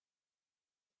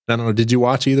 I don't know, did you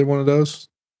watch either one of those,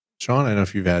 Sean? I don't know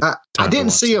if you've had time. I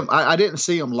didn't see him. I didn't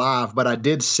see him live, but I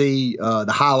did see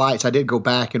the highlights. I did go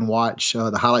back and watch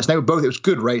the highlights. They were both. It was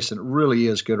good racing. It really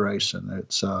is good racing.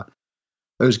 It's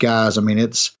those guys. I mean,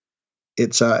 it's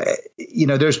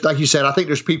there's, like you said, I think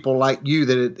there's people like you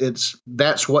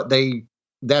that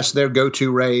that's their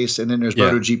go-to race, and then there's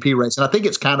MotoGP race, and I think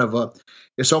it's kind of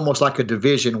it's almost like a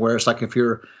division where it's like if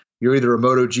you're either a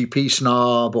MotoGP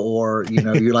snob or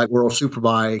you like World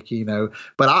Superbike,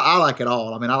 but I like it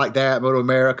all. I mean, I like that Moto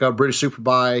America, British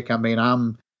Superbike. I mean,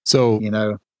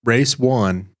 race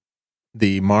 1,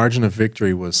 the margin of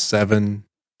victory was 7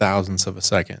 thousandths of a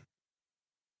second,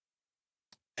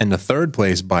 and the 3rd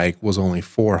place bike was only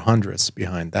 400ths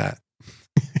behind that.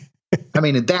 I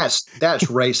mean, that's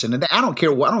racing, and I don't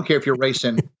care if you're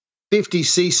racing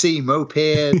 50cc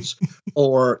mopeds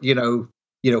or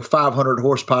 500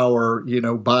 horsepower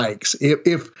bikes.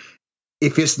 If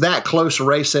it's that close to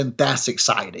racing, that's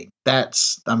exciting.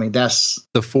 That's the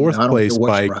 4th place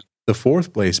bike. The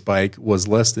 4th place bike was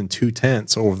less than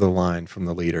 0.2 over the line from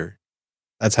the leader.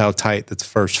 That's how tight the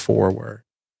first 4 were.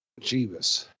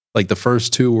 Jeebus. Like the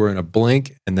first 2 were in a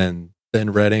blink, and then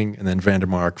Redding, and then Van der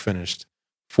Mark finished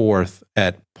 4th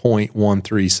at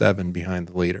 0.137 behind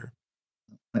the leader.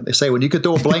 They say when you could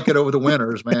throw a blanket over the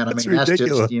winners, man. I mean, that's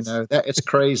ridiculous. Just that it's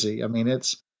crazy. I mean,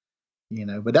 it's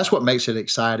but that's what makes it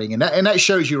exciting, and that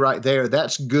shows you right there.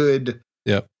 That's good.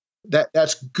 Yep.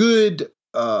 That's good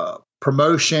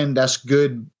promotion. That's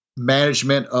good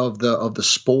management of the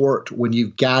sport when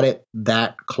you've got it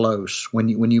that close. When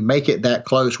you make it that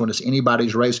close, when it's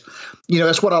anybody's race,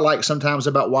 that's what I like sometimes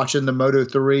about watching the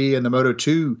Moto3 and the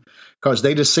Moto2, because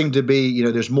they just seem to be,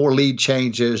 there's more lead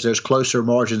changes, there's closer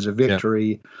margins of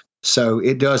victory. Yeah. So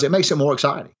it makes it more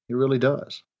exciting. It really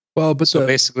does. Well, but so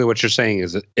basically what you're saying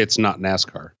is it's not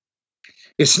NASCAR.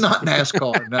 It's not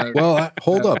NASCAR. No. Well,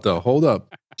 hold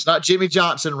up. It's not Jimmy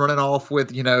Johnson running off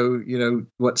with,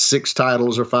 6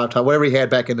 titles or 5 titles, whatever he had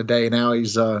back in the day. Now he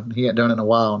ain't done it in a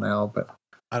while now, but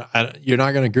you're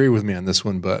not going to agree with me on this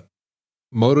one, but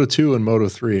Moto2 and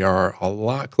Moto3 are a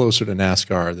lot closer to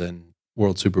NASCAR than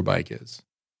World Superbike is,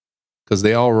 because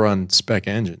they all run spec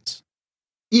engines.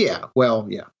 Yeah. Well,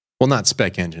 yeah. Well, not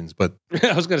spec engines, but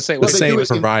I was going to say, the same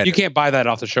provider. You can't buy that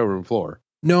off the showroom floor.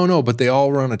 No, but they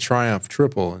all run a Triumph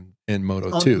Triple in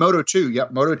Moto2. Moto2,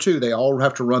 yep, Moto2. They all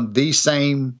have to run the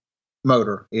same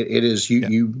motor. It is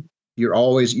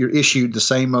you're issued the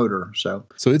same motor. So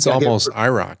it's almost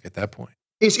IROC at that point.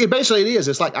 It basically is.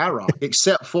 It's like IROC,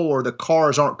 except for the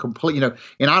cars aren't complete. In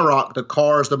IROC, the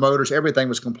cars, the motors, everything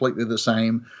was completely the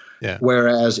same. Yeah.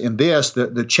 Whereas in this,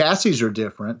 the chassis are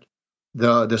different.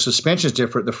 The suspension is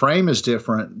different, the frame is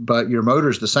different, but your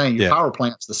motor's the same. Your power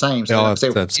plant's the same. So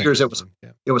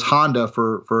it was Honda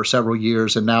for several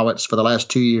years, and now it's for the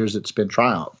last 2 years it's been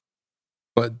Triumph.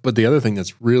 But the other thing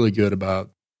that's really good about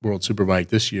World Superbike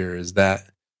this year is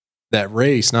that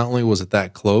race, not only was it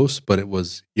that close, but it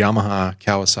was Yamaha,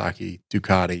 Kawasaki,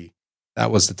 Ducati.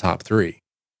 That was the top 3.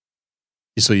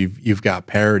 So you've got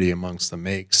parity amongst the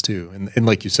makes too, and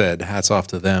like you said, hats off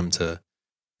to them to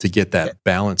get that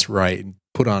balance right and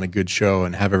put on a good show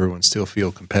and have everyone still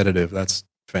feel competitive. That's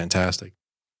fantastic.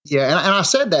 Yeah, and I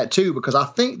said that too because I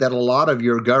think that a lot of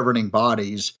your governing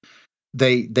bodies,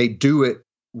 they do it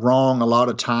wrong a lot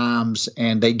of times,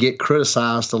 and they get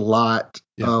criticized a lot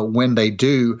when they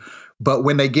do. But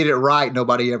when they get it right,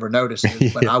 nobody ever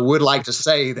notices. But I would like to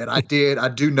say that I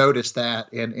do notice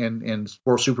that in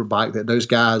World Superbike, that those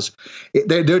guys,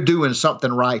 they're doing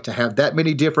something right to have that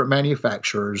many different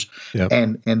manufacturers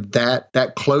and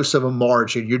that close of a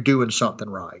margin. You're doing something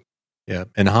right. Yeah,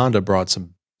 and Honda brought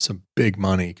some big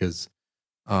money because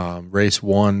race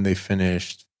 1 they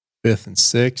finished 5th and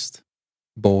 6th,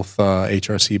 both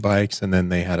HRC bikes, and then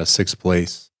they had a 6th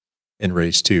place in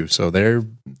race 2. So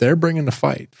they're bringing the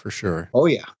fight for sure. Oh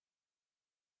yeah.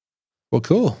 Well,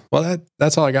 cool. Well,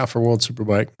 that's all I got for World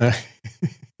Superbike.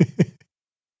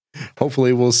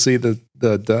 Hopefully we'll see the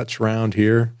Dutch round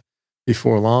here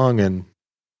before long, and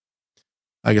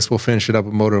I guess we'll finish it up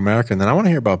with Moto America. And then I want to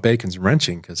hear about Bacon's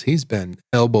wrenching, because he's been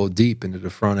elbow deep into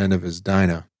the front end of his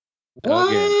Dyna.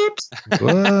 What?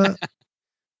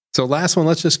 So last one,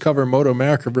 let's just cover Moto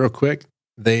America real quick.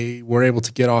 They were able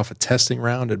to get off a testing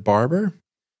round at Barber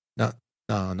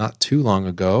not too long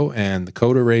ago, and the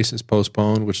COTA race is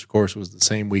postponed, which of course was the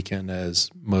same weekend as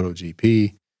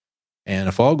MotoGP. And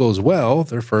if all goes well,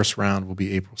 their first round will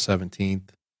be April 17th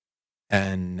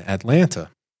in Atlanta.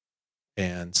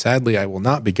 And sadly, I will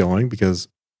not be going because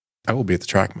I will be at the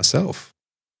track myself,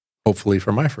 hopefully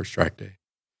for my first track day,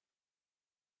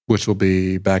 which will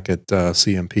be back at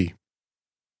CMP.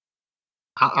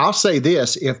 I'll say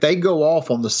this: if they go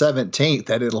off on the 17th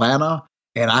at Atlanta,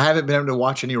 and I haven't been able to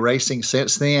watch any racing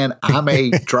since then, I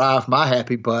may drive my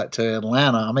happy butt to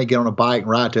Atlanta. I may get on a bike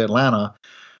and ride to Atlanta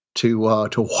to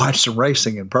watch some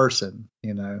racing in person.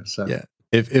 So yeah,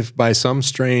 if by some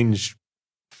strange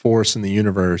force in the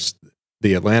universe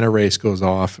the Atlanta race goes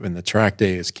off and the track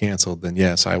day is canceled, then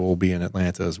yes, I will be in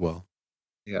Atlanta as well.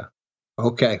 Yeah.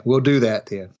 Okay, we'll do that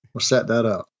then. We'll set that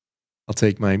up. I'll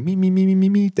take my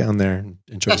me down there and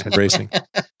enjoy some racing.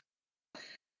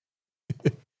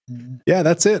 Yeah,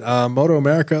 that's it. Moto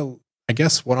America, I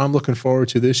guess what I'm looking forward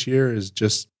to this year is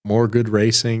just more good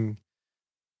racing.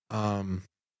 I'm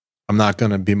not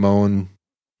going to bemoan,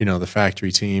 the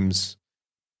factory teams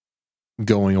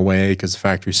going away, because the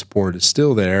factory support is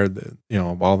still there.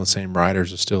 All the same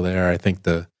riders are still there. I think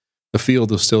the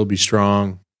field will still be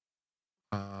strong.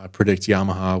 I predict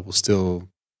Yamaha will still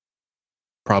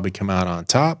probably come out on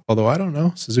top, although I don't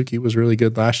know. Suzuki was really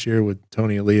good last year with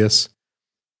Tony Elias.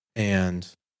 And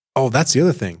that's the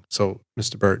other thing. So,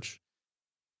 Mr. Birch,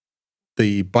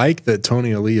 the bike that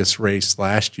Tony Elias raced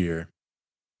last year,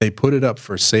 they put it up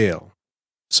for sale.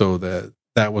 So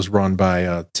that was run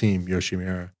by Team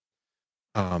Yoshimura.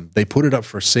 They put it up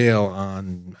for sale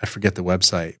on, I forget the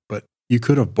website, but you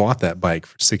could have bought that bike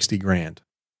for $60,000.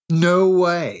 No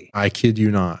way. I kid you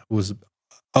not. It was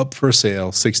up for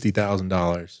sale,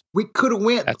 $60,000. We could have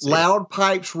went Loud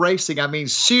Pipes Racing. I mean,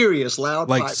 serious Loud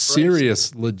like Pipes serious,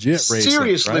 racing. Legit racing.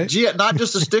 Serious, right? legit, not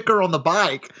just a sticker on the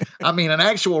bike. I mean, an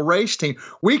actual race team.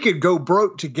 We could go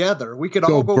broke together. We could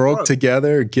all go broke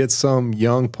together, get some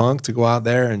young punk to go out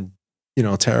there and,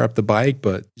 tear up the bike,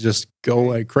 but just go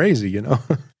like crazy,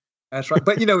 That's right.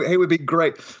 But, it would be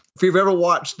great. If you've ever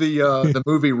watched the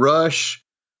movie Rush,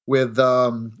 with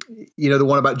the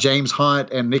one about James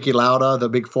Hunt and Niki Lauda, the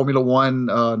big Formula One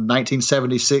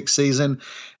 1976 season,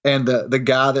 and the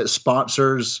guy that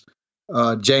sponsors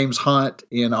James Hunt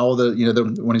in all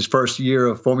when his first year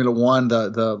of Formula One,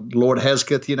 the Lord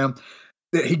Hesketh,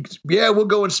 we'll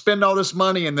go and spend all this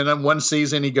money, and then in one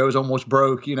season he goes almost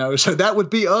broke, so that would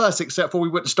be us, except for we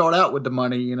wouldn't start out with the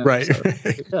money, right? So,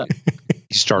 yeah.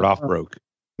 You start off broke.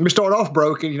 We start off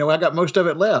broke, and I got most of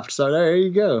it left, so there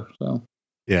you go. So.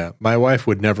 Yeah, my wife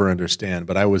would never understand,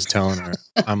 but I was telling her,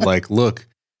 I'm like, look,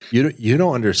 you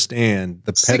don't understand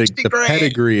the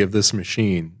pedigree of this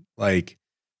machine. Like,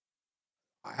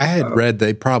 I had read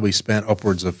they probably spent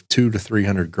upwards of $200,000 to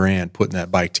 $300,000 putting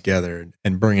that bike together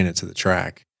and bringing it to the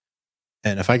track.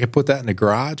 And if I could put that in the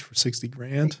garage for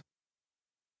 $60,000.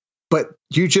 But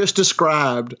you just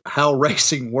described how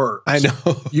racing works. I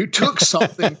know. You took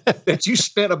something that you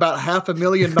spent about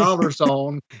 $500,000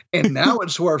 on, and now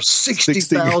it's worth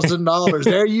 $60,000.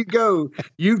 There you go.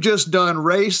 You've just done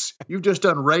race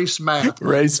math.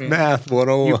 Math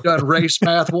 101. You've done race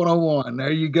math 101. There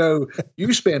you go.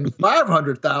 You spend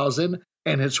 $500,000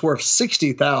 and it's worth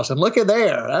 $60,000. Look at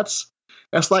there.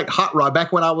 That's like hot rod.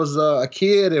 Back when I was a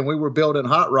kid and we were building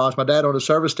hot rods, my dad owned a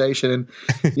service station,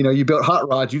 and you built hot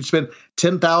rods. You'd spend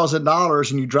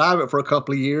 $10,000 and you drive it for a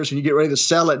couple of years, and you get ready to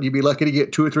sell it, and you'd be lucky to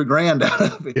get $2,000 or $3,000 out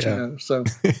of it. Yeah. So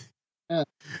yeah,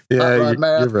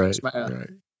 you're right. Right.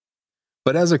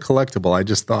 But as a collectible, I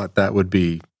just thought that would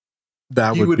be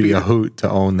a hoot to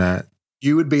own that.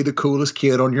 You would be the coolest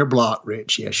kid on your block,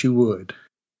 Rich. Yes, you would.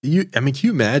 Can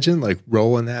you imagine like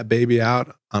rolling that baby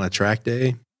out on a track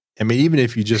day? I mean, even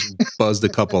if you just buzzed a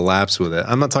couple of laps with it,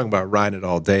 I'm not talking about riding it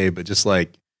all day, but just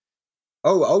like,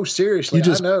 seriously,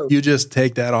 I know. You just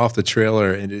take that off the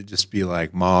trailer and it'd just be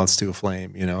like moths to a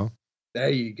flame, There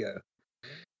you go.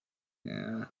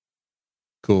 Yeah.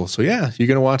 Cool. So yeah, you're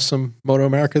going to watch some Moto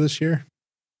America this year?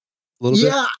 A little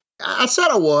bit? Yeah, I said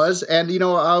I was. And,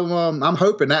 I'm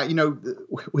hoping that,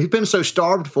 we've been so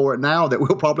starved for it now that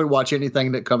we'll probably watch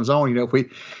anything that comes on.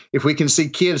 If we can see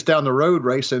kids down the road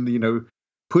racing,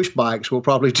 push bikes, we'll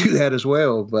probably do that as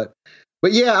well. But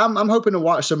yeah, I'm hoping to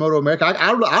watch some Moto America.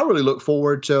 I really look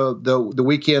forward to the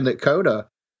weekend at COTA,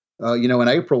 in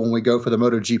April when we go for the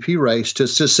MotoGP race to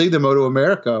see the Moto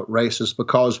America races,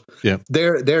 because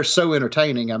they're so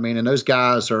entertaining. I mean, and those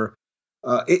guys are.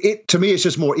 To me, it's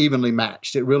just more evenly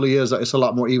matched. It really is. It's a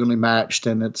lot more evenly matched,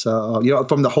 and it's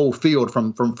from the whole field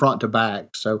from front to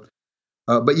back. So,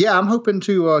 but yeah, I'm hoping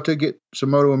to get some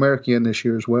Moto America in this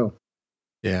year as well.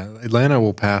 Yeah, Atlanta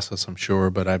will pass us, I'm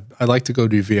sure, but I'd like to go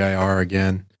do VIR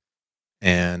again,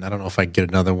 and I don't know if I can get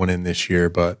another one in this year,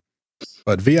 but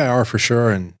VIR for sure,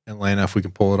 and Atlanta if we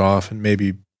can pull it off, and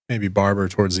maybe Barber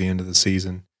towards the end of the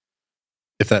season,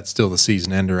 if that's still the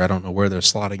season ender. I don't know where they're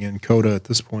slotting in COTA at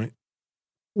this point.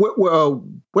 Well,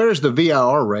 where's the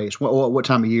VIR race? What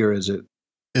time of year is it?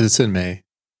 It's in May.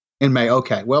 In May,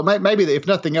 okay. Well, maybe if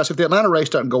nothing else, if the Atlanta race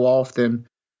doesn't go off, then.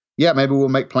 Yeah, maybe we'll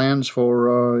make plans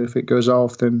for if it goes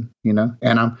off, then,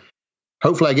 and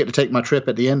hopefully I get to take my trip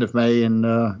at the end of May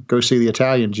and go see the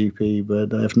Italian GP.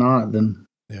 But if not, then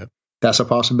that's a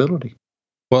possibility.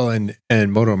 Well,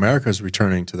 and Moto America is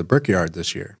returning to the Brickyard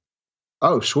this year.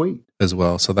 Oh, sweet. As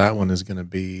well. So that one is going to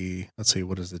be, let's see,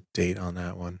 what is the date on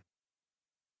that one?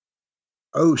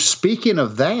 Oh, speaking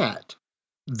of that,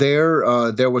 there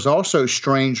was also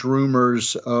strange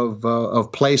rumors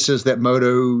of places that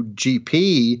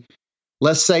MotoGP,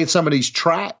 let's say some of these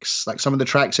tracks, like some of the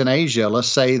tracks in Asia, let's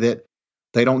say that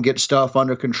they don't get stuff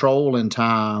under control in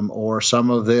time, or some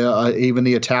of the even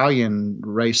the Italian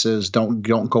races don't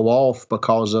go off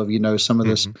because of some of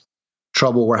this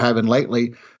trouble we're having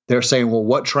lately. They're saying, well,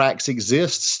 what tracks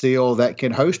exist still that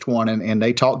can host one? And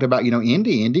they talked about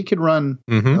Indy could run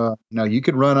you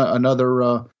could run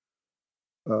another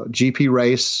GP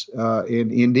race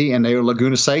in Indy, and they are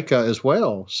Laguna Seca as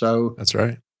well. So that's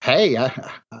right. Hey,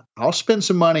 I'll spend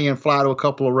some money and fly to a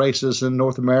couple of races in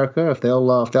North America if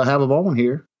they'll have them on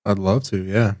here. I'd love to.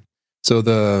 Yeah.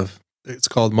 So it's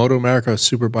called Moto America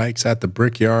Superbikes at the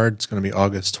Brickyard. It's going to be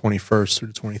August 21st through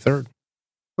the 23rd.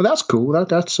 Well, that's cool.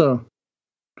 That's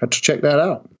have to check that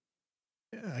out.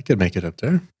 Yeah, I could make it up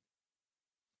there,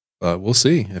 but we'll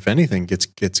see if anything gets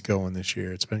going this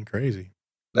year. It's been crazy.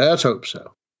 Let's hope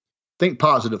so. think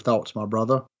positive thoughts, my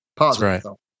brother. Positive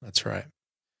thoughts. That's right.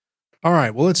 All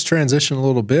right. Well, let's transition a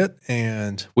little bit,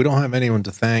 and we don't have anyone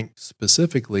to thank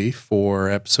specifically for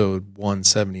episode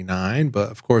 179, but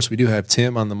of course we do have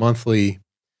Tim on the monthly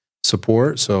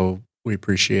support, so we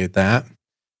appreciate that.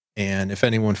 And if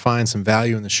anyone finds some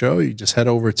value in the show, you just head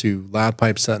over to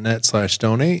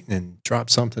loudpipes.net/donate and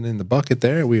drop something in the bucket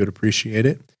there. We would appreciate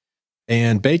it.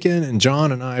 And Bacon and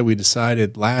John and I, we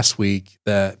decided last week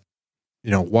that,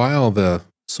 while the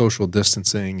social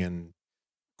distancing and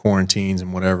quarantines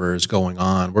and whatever is going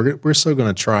on, we're still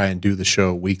going to try and do the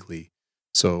show weekly.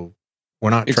 So we're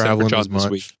not traveling as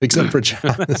much, except for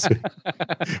John this week.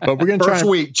 But we're going to try. First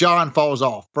week, John falls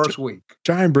off. First week.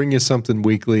 Try and bring you something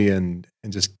weekly and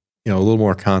just, a little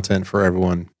more content for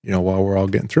everyone, while we're all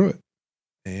getting through it.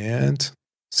 And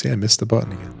see, I missed the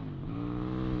button again.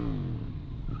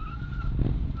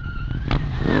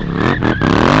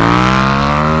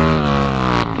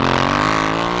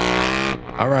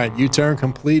 All right, U-turn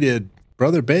completed.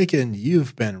 Brother Bacon,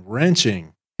 you've been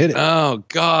wrenching. Hit it. Oh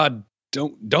God,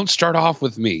 don't start off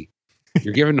with me.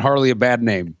 You're giving Harley a bad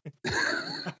name.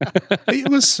 It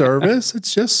was service.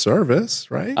 It's just service,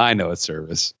 right? I know it's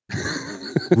service.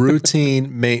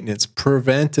 Routine maintenance,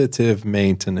 preventative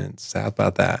maintenance. How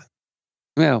about that?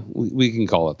 Well, we can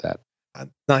call it that.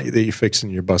 Not that you're fixing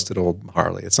your busted old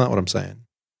Harley. It's not what I'm saying.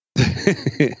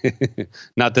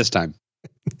 Not this time.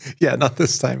 Yeah, not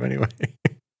this time anyway.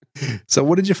 So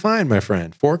what did you find, my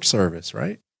friend? Fork service,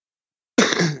 right?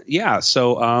 Yeah.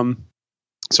 So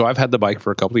I've had the bike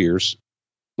for a couple of years.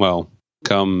 Well,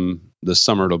 come this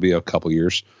summer, it'll be a couple of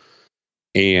years.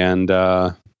 And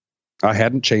I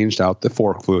hadn't changed out the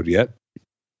fork fluid yet.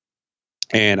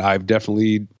 And I've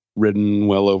definitely ridden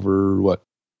well over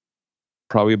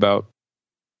probably about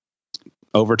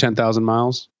over 10,000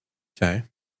 miles. Okay.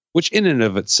 Which in and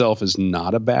of itself is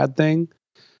not a bad thing,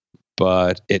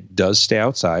 but it does stay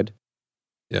outside.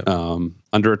 Yeah.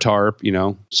 Under a tarp,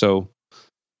 so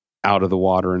out of the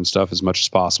water and stuff as much as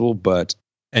possible.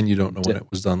 And you don't know when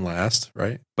it was done last,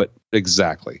 right? But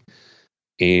exactly.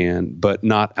 But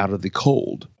not out of the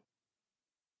cold.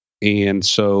 And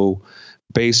so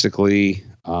basically,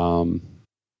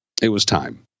 it was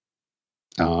time.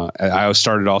 I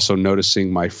started also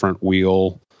noticing my front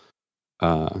wheel.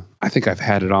 I think I've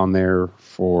had it on there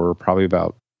for probably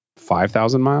about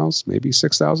 5,000 miles, maybe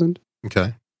 6,000.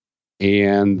 Okay.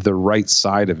 And the right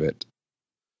side of it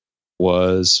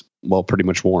was, pretty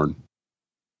much worn,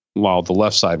 while the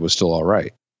left side was still all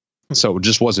right. So it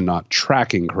just wasn't not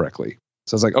tracking correctly.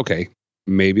 So I was like, okay,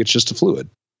 maybe it's just a fluid.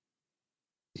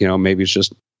 Maybe it's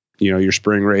just, your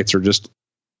spring rates are just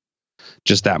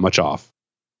that much off.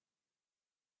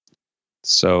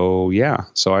 So yeah,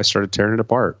 so I started tearing it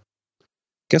apart.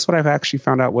 Guess what? I've actually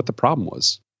found out what the problem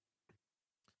was.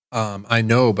 I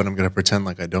know, but I'm going to pretend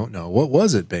like I don't know. What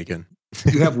was it, Bacon?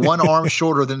 You have one arm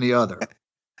shorter than the other.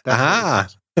 Aha.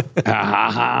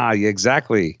 Aha,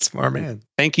 exactly. Smart man.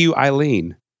 Thank you,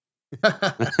 Eileen.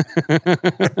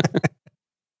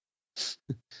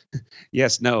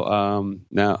 Yes, no,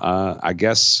 I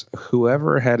guess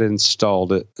whoever had installed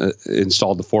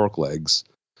the fork legs,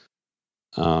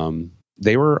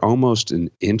 they were almost an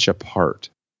inch apart.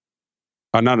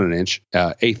 Not an inch,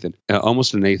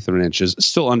 almost an eighth of an inch. Is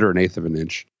still under an eighth of an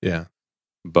inch. Yeah,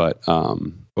 but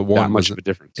one not much of a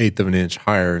difference. Eighth of an inch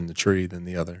higher in the tree than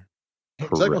the other.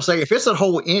 So I'm gonna say, if it's a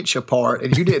whole inch apart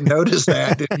and you didn't notice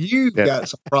that, then you've got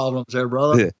some problems there,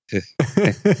 brother.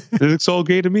 It looks all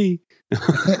gay to me.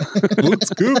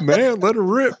 Looks good, man. Let it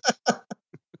rip.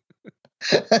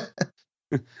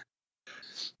 But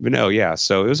no, yeah.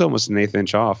 So it was almost an eighth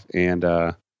inch off, and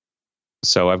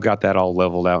so I've got that all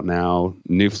leveled out now.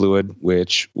 New fluid,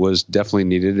 which was definitely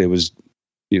needed. It was,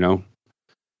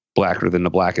 blacker than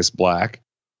the blackest black.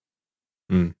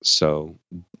 So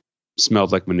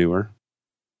smelled like manure.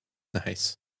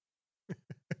 Nice.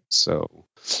 So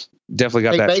definitely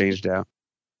got that changed out.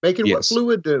 Bacon, yes.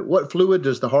 What fluid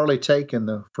does the Harley take in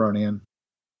the front end?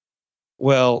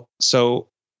 Well, so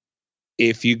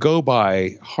if you go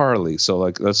by Harley, so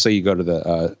like let's say you go to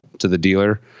the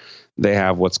dealer, they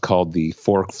have what's called the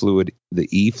fork fluid, the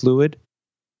E fluid.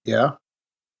 Yeah.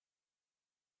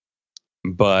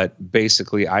 But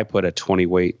basically, I put a 20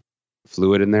 weight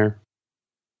fluid in there.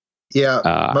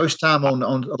 Yeah, most time on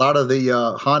a lot of the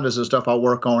Hondas and stuff I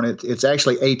work on, it's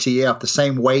actually ATF, the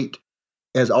same weight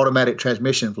as automatic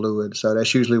transmission fluid. So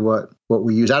that's usually what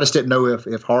we use. I just didn't know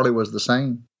if Harley was the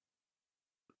same.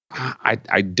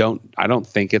 I don't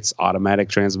think it's automatic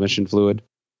transmission fluid,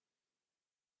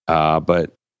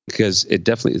 but because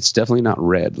it's definitely not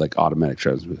red like automatic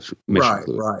transmission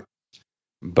fluid. Right.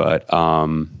 But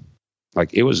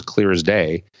like it was clear as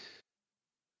day.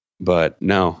 But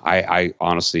no, I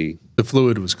honestly, the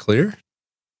fluid was clear.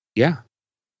 Yeah.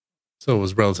 So it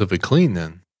was relatively clean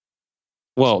then.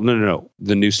 Well, no.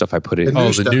 The new stuff I put in.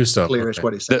 The new stuff. Clear is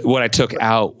what he said. What I took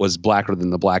out was blacker than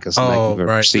the blackest knife I've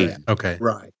ever seen. Right. Okay.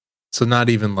 Right. So not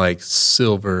even like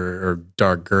silver or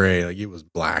dark gray. Like it was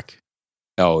black.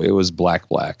 Oh, it was black.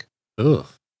 Ugh.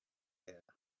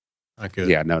 Not good.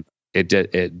 Yeah, no. It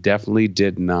definitely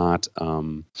did not.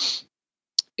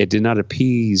 It did not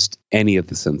appease any of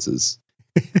the senses.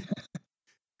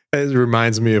 It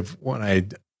reminds me of when I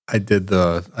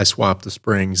swapped the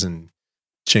springs and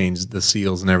changed the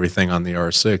seals and everything on the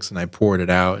R6, and I poured it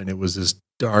out, and it was this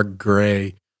dark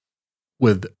gray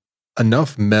with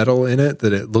enough metal in it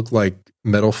that it looked like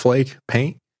metal flake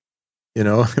paint. You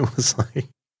know, it was like,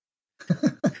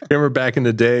 remember back in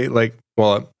the day, like,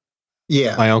 well,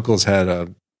 yeah, my uncles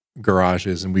had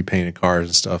garages and we painted cars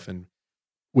and stuff, and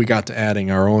we got to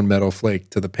adding our own metal flake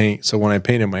to the paint. So when I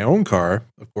painted my own car,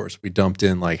 of course, we dumped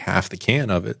in like half the can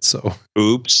of it. So,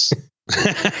 oops.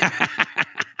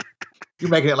 You're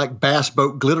making it like bass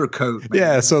boat glitter coat. Man.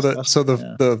 Yeah. So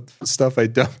the stuff I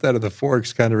dumped out of the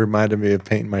forks kind of reminded me of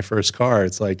painting my first car.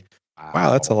 It's like,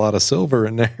 wow, that's a lot of silver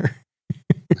in there.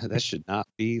 That should not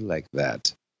be like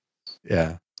that.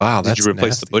 Yeah. Wow. Did you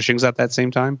replace the bushings at that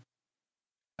same time?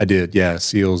 I did. Yeah.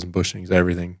 Seals and bushings,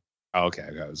 everything. Oh, okay.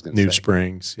 I was going to say. New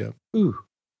springs. Yep. Ooh.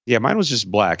 Yeah. Mine was just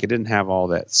black. It didn't have all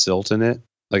that silt in it.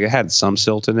 Like it had some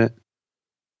silt in it.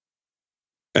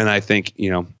 And I think,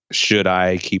 should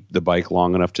I keep the bike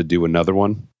long enough to do another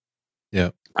one? Yeah.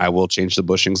 I will change the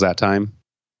bushings that time,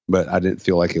 but I didn't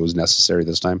feel like it was necessary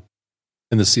this time.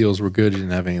 And the seals were good. You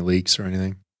didn't have any leaks or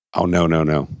anything? Oh,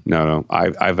 no.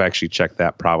 I've actually checked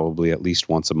that probably at least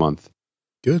once a month.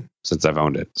 Good. Since I've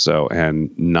owned it. So,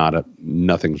 and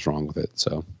nothing's wrong with it.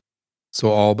 So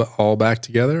all back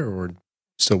together or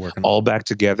still working? All back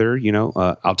together.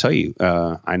 I'll tell you,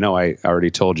 I know I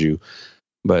already told you,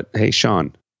 but hey,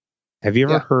 Sean, have you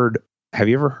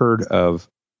ever heard of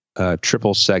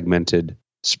triple segmented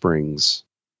springs?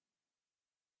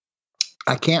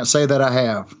 I can't say that I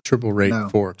have. Triple rate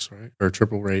forks, right? Or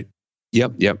triple rate.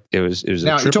 Yep. It was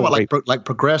now, a you're talking rate. about like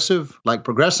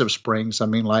progressive springs. I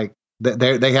mean, like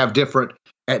they have different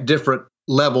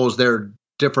levels. There are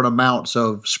different amounts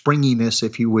of springiness,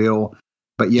 if you will.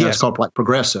 But yeah, it's called like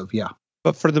progressive. Yeah.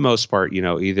 But for the most part,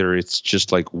 either it's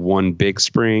just like one big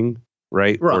spring,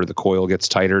 right? Or the coil gets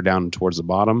tighter down towards the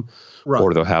bottom,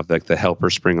 or they'll have like the helper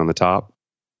spring on the top.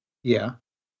 Yeah.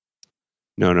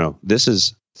 No. This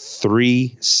is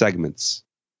 3 segments.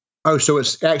 Oh, so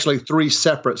it's actually 3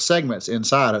 separate segments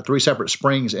inside of 3 separate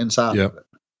springs inside of it.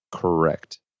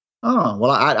 Correct. Oh,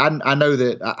 well, I know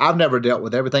that I've never dealt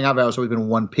with everything. I've always been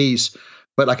one piece.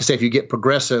 But like I say, if you get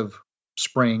progressive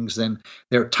springs, then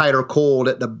they're tighter coiled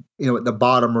at the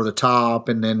bottom or the top,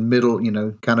 and then middle,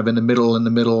 kind of in the middle, and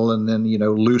then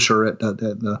looser at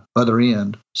the other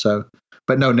end. So,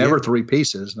 but no, never 3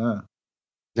 pieces. No.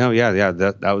 No, yeah.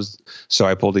 That was, so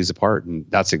I pulled these apart, and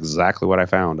that's exactly what I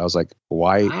found. I was like,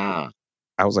 why?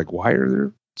 I was like, why are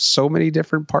there so many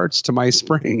different parts to my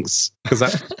springs?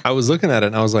 Because I was looking at it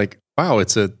and I was like, wow,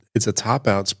 it's a top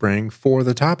out spring for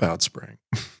the top out spring.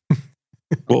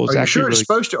 Well, are you sure it's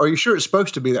supposed to? Are you sure it's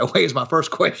supposed to be that way? Is my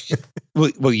first question.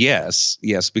 Well, yes,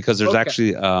 because there's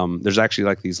actually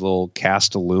like these little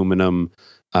cast aluminum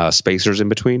spacers in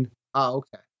between. Oh,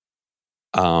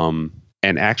 okay.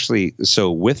 And actually,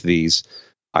 so with these,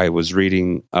 I was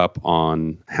reading up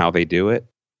on how they do it.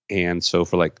 And so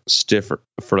for like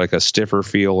a stiffer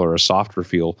feel or a softer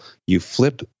feel, you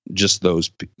flip just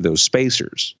those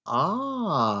spacers.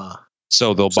 Ah.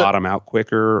 So they'll bottom out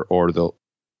quicker, or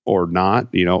not,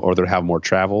 or they'll have more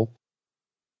travel.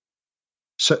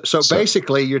 So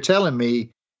basically you're telling me,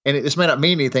 and this may not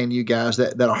mean anything to you guys,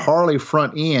 that a Harley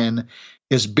front end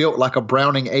is built like a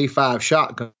Browning A5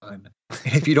 shotgun.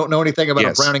 If you don't know anything about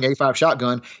a Browning A5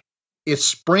 shotgun, it's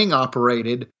spring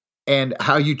operated, and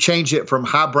how you change it from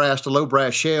high brass to low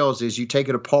brass shells is you take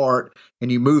it apart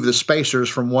and you move the spacers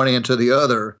from one end to the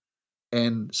other.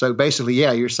 And so basically,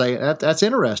 yeah, you're saying that's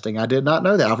interesting. I did not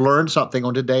know that. I've learned something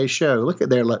on today's show. Look at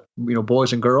there,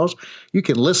 boys and girls, you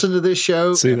can listen to this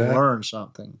show and learn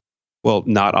something. Well,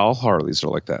 not all Harleys are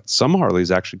like that. Some Harleys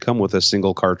actually come with a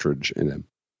single cartridge in them.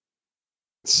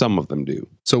 Some of them do.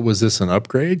 So was this an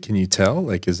upgrade? Can you tell?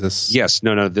 Like, is this? Yes.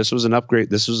 No. This was an upgrade.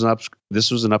 This was an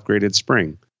upgraded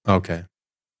spring. Okay.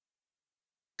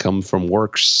 Come from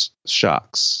Works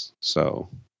Shocks. So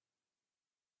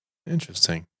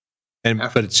interesting.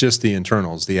 But it's just the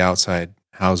internals, the outside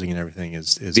housing and everything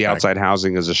is the outside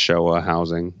housing is a Showa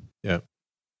housing. Yeah.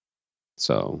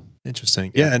 So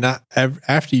interesting. Yeah, and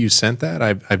after you sent that,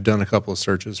 I've done a couple of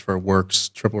searches for Works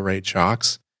triple rate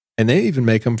shocks, and they even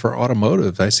make them for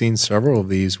automotive. I've seen several of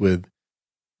these with,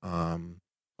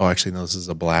 actually, no, this is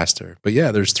a Blaster. But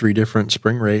yeah, there's 3 different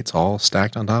spring rates all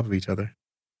stacked on top of each other.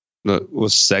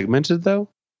 Was segmented though?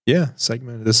 Yeah,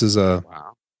 segmented. This is a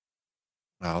wow.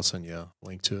 I'll send you a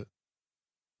link to it.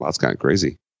 Wow, that's kind of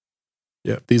crazy.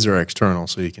 Yeah, these are external,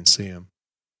 so you can see them.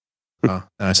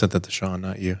 I sent that to Sean,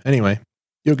 not you. Anyway,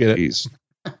 you'll get it. Jeez.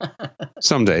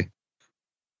 Someday.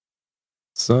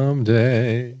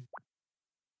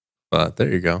 But there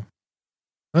you go.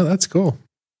 Oh, that's cool.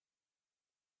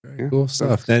 Very cool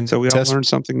stuff. Then so we all learned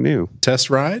something new. Test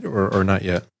ride or not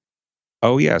yet?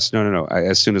 Oh yes, no.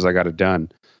 As soon as I got it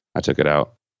done, I took it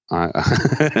out.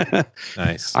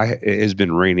 Nice. It has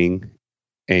been raining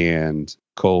and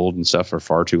cold and stuff for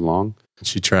far too long.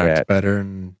 She tracked better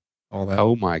and all that.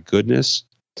 Oh my goodness.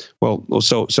 Well,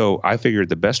 so I figured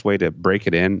the best way to break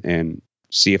it in and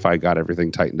see if I got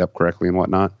everything tightened up correctly and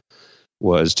whatnot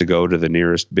was to go to the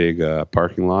nearest big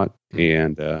parking lot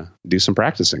and do some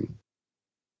practicing.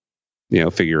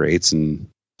 Figure eights and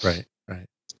right.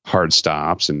 hard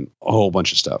stops and a whole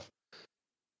bunch of stuff.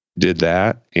 Did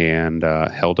that and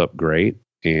held up great.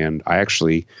 And I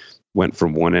actually went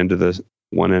from one end of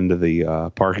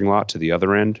the parking lot to the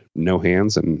other end, no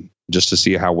hands, and just to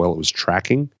see how well it was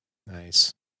tracking.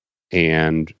 Nice.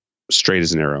 And straight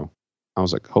as an arrow. I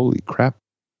was like, holy crap.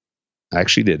 I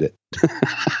actually did it.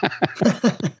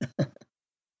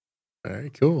 Very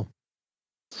cool.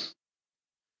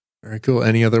 Very cool.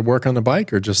 Any other work on the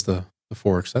bike or just the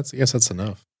forks? I guess that's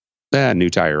enough. New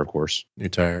tire, of course. New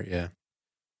tire, yeah.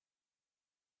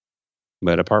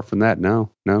 But apart from that,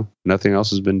 no, nothing else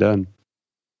has been done.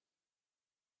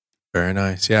 Very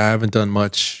nice. Yeah, I haven't done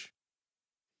much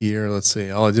here. Let's see.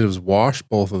 All I did was wash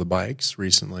both of the bikes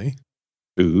recently.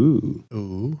 Ooh.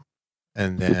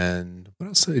 And then what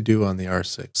else did I do on the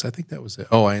R6? I think that was it.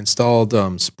 Oh, I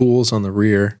installed spools on the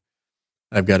rear.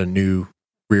 I've got a new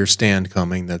rear stand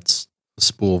coming that's a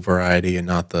spool variety and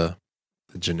not the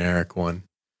generic one.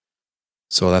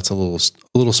 So that's a little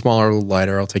smaller, a little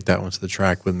lighter. I'll take that one to the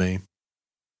track with me.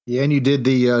 Yeah, and you did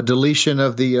the deletion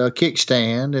of the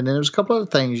kickstand, and then there was a couple other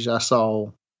things I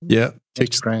saw. Yeah,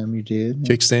 Instagram you did.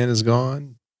 Kickstand is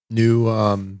gone.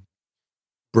 New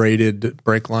braided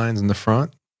brake lines in the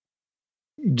front.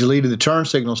 You deleted the turn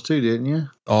signals too, didn't you?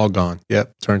 All gone.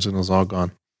 Yep, turn signals all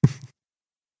gone.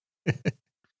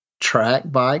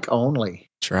 Track bike only.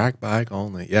 Track bike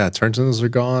only. Yeah, turn signals are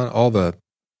gone. All the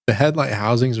headlight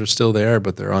housings are still there,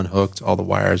 but they're unhooked. All the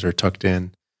wires are tucked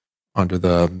in under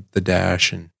the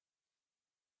dash and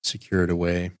secured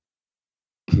away.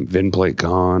 VIN plate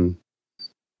gone.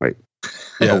 Wait.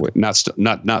 Yeah. Oh, wait,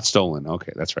 not stolen.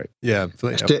 Okay, that's right. Yeah.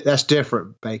 That's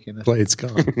different, Bacon. Plate's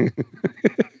gone.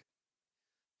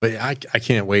 But yeah, I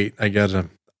can't wait. I'm going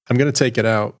to take it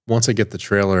out. Once I get the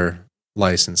trailer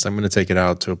licensed, I'm going to take it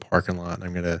out to a parking lot and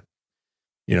I'm going to,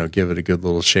 give it a good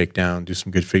little shakedown, do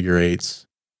some good figure eights,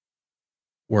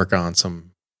 work on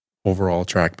some overall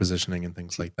track positioning and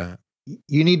things like that.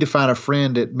 You need to find a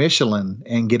friend at Michelin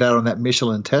and get out on that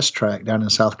Michelin test track down in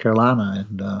South Carolina.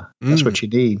 And that's what you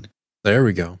need. There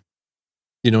we go.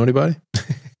 You know anybody?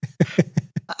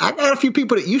 I got a few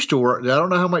people that used to work there. I don't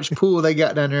know how much pool they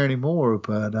got down there anymore,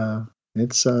 but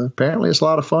it's apparently it's a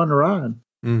lot of fun to ride.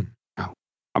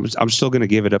 I'm still going to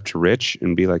give it up to Rich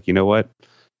and be like, you know what?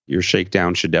 Your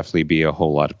shakedown should definitely be a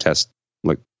whole lot of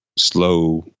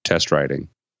slow test riding.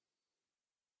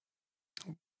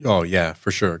 Oh yeah,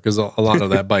 for sure. Because a lot of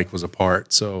that bike was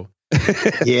apart. So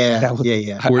yeah.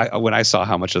 When I saw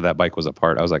how much of that bike was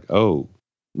apart, I was like, oh,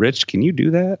 Rich, can you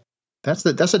do that? That's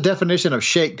a definition of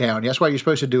shakedown. That's why you're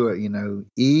supposed to do it,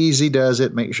 easy does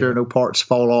it. Make sure no parts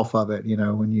fall off of it,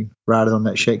 when you ride it on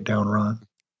that shakedown run.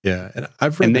 Yeah.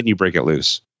 And then you break it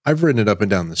loose. I've ridden it up and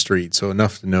down the street. So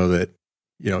enough to know that,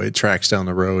 it tracks down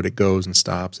the road, it goes and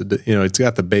stops. It's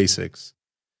got the basics.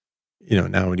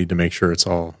 Now we need to make sure it's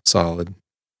all solid.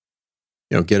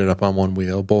 Get it up on one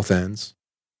wheel, both ends.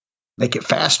 Make it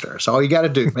faster. That's all you got to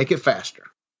do. Make it faster.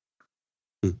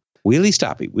 Wheelie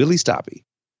stoppy.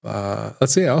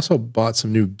 Let's see. I also bought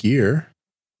some new gear.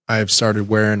 I've started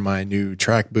wearing my new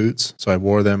track boots. So I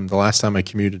wore them the last time I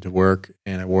commuted to work,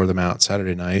 and I wore them out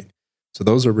Saturday night. So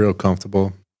those are real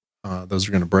comfortable. Those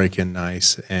are going to break in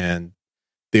nice. And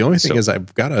the only thing is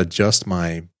I've got to adjust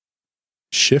my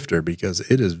shifter because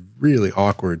it is really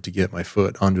awkward to get my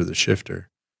foot under the shifter.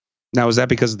 Now, is that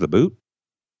because of the boot?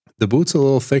 The boot's a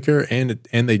little thicker and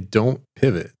they don't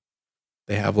pivot.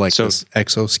 They have this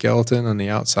exoskeleton on the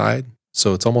outside.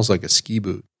 So it's almost like a ski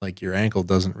boot. Like your ankle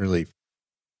doesn't really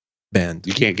bend.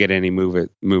 You can't get any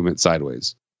movement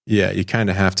sideways. Yeah, you kind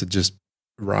of have to just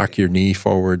rock your knee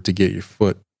forward to get your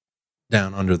foot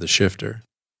down under the shifter.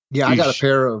 Yeah, I got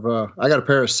a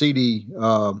pair of CD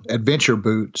adventure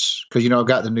boots because I've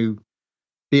got the new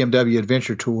BMW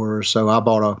Adventure Tour, so I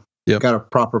got a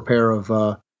proper pair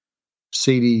of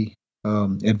CD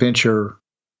adventure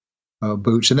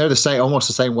boots, and they're the same, almost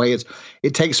the same way.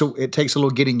 It takes a little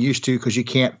getting used to because you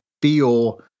can't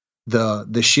feel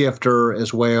the shifter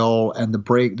as well and the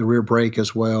rear brake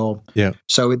as well. Yeah.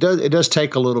 So it does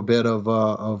take a little bit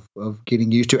of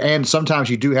getting used to, and sometimes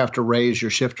you do have to raise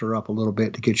your shifter up a little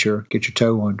bit to get your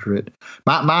toe under it.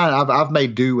 Mine, I've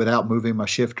made do without moving my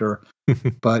shifter,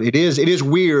 but it is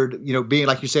weird, being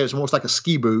like you said, it's almost like a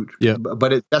ski boot. Yeah.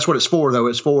 But that's what it's for, though.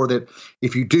 It's for that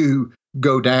if you do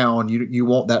go down, you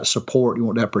want that support, you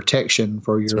want that protection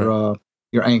for your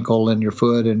your ankle and your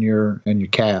foot and your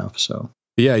calf. So.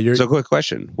 Yeah, so quick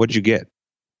question. What'd you get?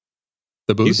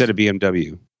 The boots? You said a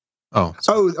BMW. Oh,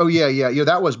 yeah.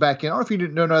 That was back in, I don't know if you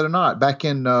didn't know that or not. Back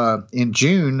in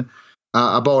June,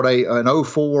 I bought an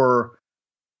 04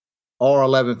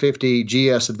 R1150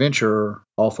 GS Adventure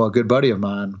off a good buddy of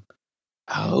mine.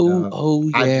 Yeah.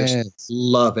 I just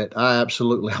love it. I'm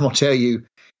going to tell you,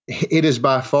 it is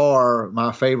by far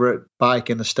my favorite bike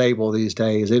in the stable these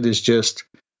days. It is just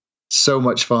so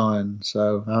much fun.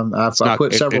 So I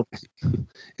put several.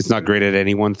 It's not great at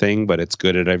any one thing, but it's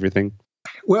good at everything.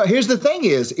 Well, here's the thing: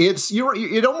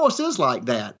 it almost is like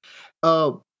that.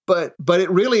 But it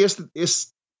really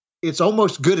is. It's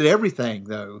almost good at everything,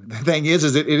 though. The thing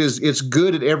is it's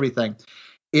good at everything.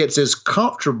 It's as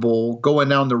comfortable going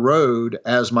down the road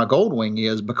as my Goldwing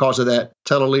is because of that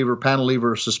telelever, panel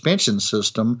lever suspension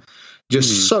system.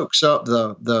 Just soaks up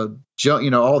the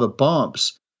all the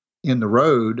bumps in the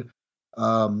road.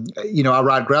 I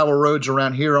ride gravel roads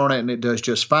around here on it, and it does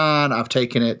just fine. I've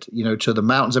taken it, to the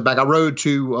mountains and back. I rode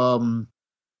to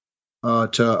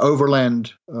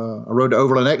Overland. I rode to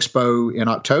Overland Expo in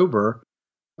October.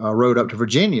 Rode up to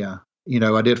Virginia.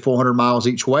 I did 400 miles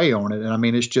each way on it, and I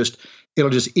mean, it'll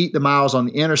just eat the miles on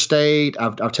the interstate.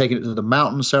 I've taken it to the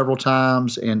mountains several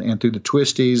times and through the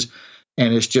twisties,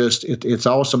 and it's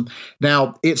awesome.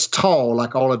 Now it's tall,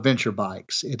 like all adventure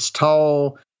bikes. It's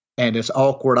tall. And it's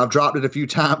awkward. I've dropped it a few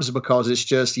times because it's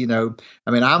just, I'm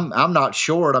not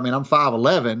short. I'm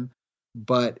 5'11",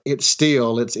 but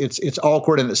it's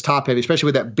awkward and it's top heavy, especially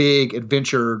with that big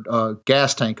adventure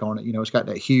gas tank on it. It's got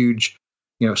that huge,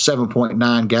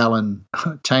 7.9 gallon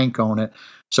tank on it.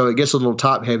 So it gets a little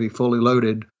top heavy, fully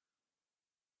loaded,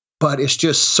 but it's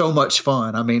just so much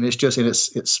fun. I mean,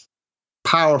 it's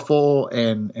powerful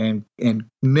and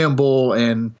nimble,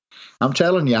 and I'm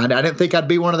telling you, I didn't think I'd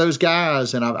be one of those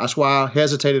guys, and that's why I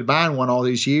hesitated buying one all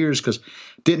these years because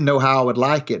didn't know how I would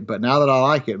like it. But now that I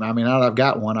like it, now that I've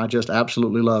got one, I just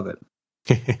absolutely love it.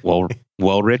 Well,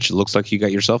 Rich, it looks like you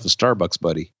got yourself a Starbucks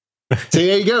buddy. See,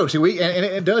 there you go. See, and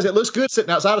it does. It looks good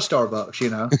sitting outside of Starbucks.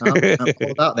 I'm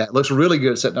all about that. It looks really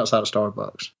good sitting outside of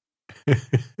Starbucks.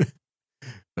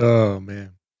 Oh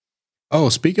man. Oh,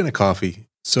 speaking of coffee.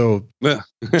 So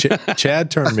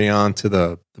Chad turned me on to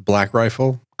the Black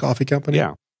Rifle Coffee Company.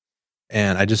 Yeah.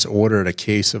 And I just ordered a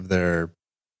case of their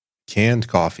canned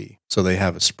coffee. So they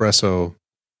have espresso.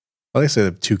 Well, they say they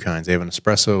have two kinds. They have an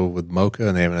espresso with mocha,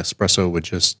 and they have an espresso with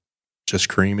just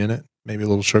cream in it, maybe a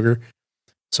little sugar.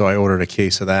 So I ordered a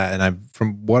case of that. And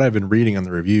from what I've been reading on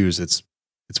the reviews, it's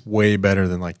way better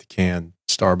than like the canned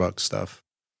Starbucks stuff.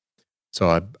 So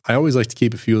I always like to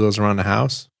keep a few of those around the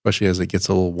house, especially as it gets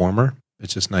a little warmer.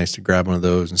 It's just nice to grab one of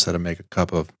those instead of make a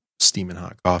cup of steaming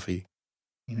hot coffee.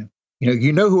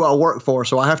 You know who I work for,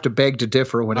 so I have to beg to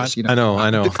differ when it's. I know. I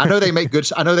know they make good.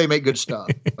 I know they make good stuff,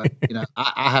 but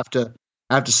I have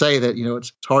to say that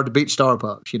it's hard to beat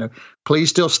Starbucks.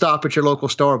 Please still stop at your local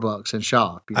Starbucks and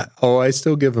shop. I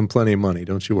still give them plenty of money.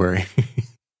 Don't you worry.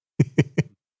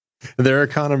 Their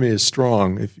economy is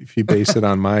strong if you base it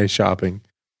on my shopping.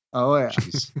 Oh yeah.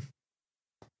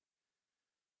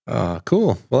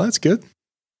 Cool. Well, that's good.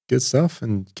 Good stuff.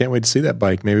 And can't wait to see that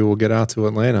bike. Maybe we'll get out to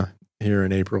Atlanta here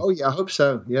in April. Oh, yeah. I hope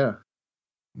so. Yeah.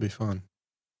 It'll be fun.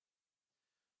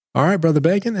 All right, Brother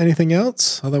Bacon. Anything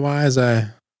else? Otherwise,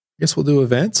 I guess we'll do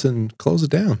events and close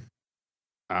it down.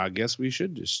 I guess we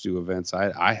should just do events.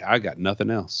 I got nothing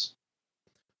else.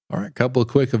 All right. Couple of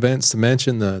quick events to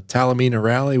mention. The Talamina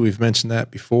Rally. We've mentioned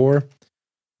that before.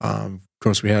 Of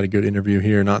course, we had a good interview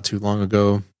here not too long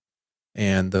ago.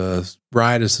 And the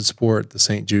ride is to support the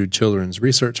St. Jude Children's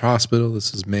Research Hospital.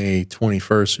 This is May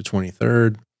 21st or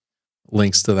 23rd.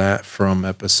 Links to that from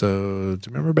episode, do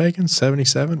you remember, Bacon?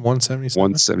 77? 177?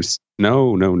 170.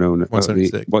 No.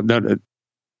 176.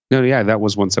 No, yeah, that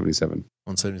was 177.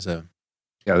 177.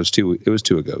 Yeah, it was two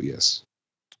ago. Yes.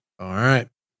 All right.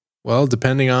 Well,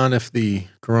 depending on if the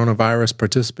coronavirus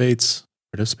participates.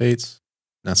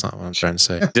 That's not what I'm trying to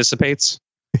say. Dissipates.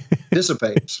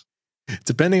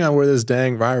 Depending on where this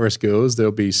dang virus goes,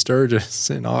 there'll be Sturgis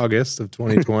in August of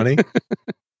 2020.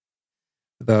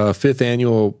 The 5th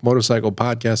annual Motorcycle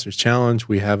Podcasters Challenge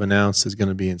we have announced is going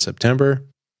to be in September.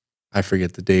 I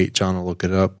forget the date. John will look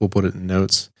it up. We'll put it in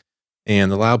notes.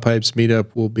 And the Loud Pipes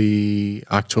meetup will be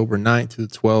October 9th to the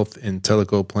 12th in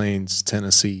Tellico Plains,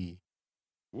 Tennessee.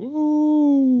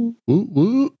 Woo! Woo,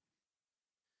 woo.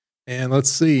 And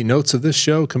let's see. Notes of this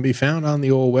show can be found on the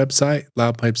old website,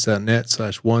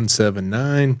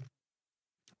 loudpipes.net/179.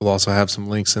 We'll also have some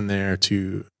links in there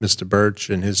to Mr. Birch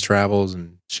and his travels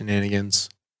and shenanigans.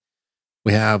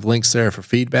 We have links there for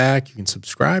feedback. You can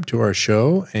subscribe to our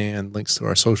show and links to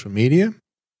our social media.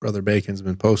 Brother Bacon's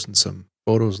been posting some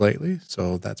photos lately,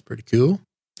 so that's pretty cool.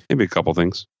 Maybe a couple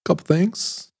things.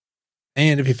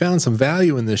 And if you found some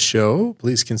value in this show,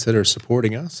 please consider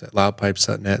supporting us at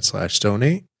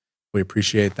loudpipes.net/donate. We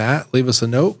appreciate that. Leave us a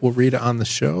note. We'll read it on the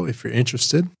show if you're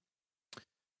interested.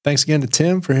 Thanks again to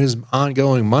Tim for his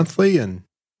ongoing monthly, and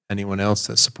anyone else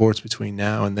that supports between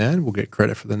now and then will get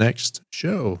credit for the next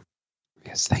show.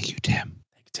 Yes, thank you, Tim.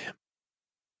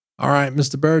 All right,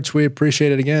 Mr. Birch, we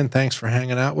appreciate it again. Thanks for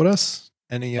hanging out with us.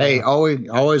 Hey,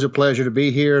 always a pleasure to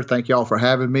be here. Thank y'all for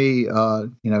having me.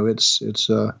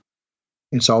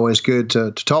 It's always good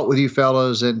to talk with you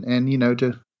fellas and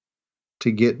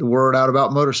to get the word out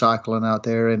about motorcycling out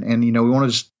there. And we want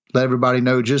to just let everybody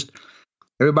know, just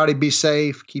everybody be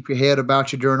safe, keep your head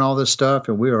about you during all this stuff.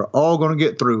 And we are all going to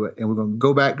get through it. And we're going to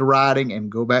go back to riding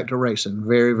and go back to racing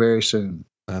very, very soon.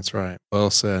 That's right. Well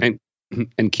said.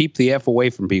 And keep the F away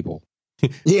from people.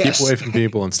 Yes. Keep away from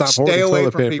people and stop hoarding toilet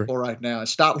paper. Stay away from people right now.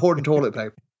 Stop hoarding toilet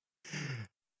paper.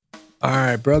 All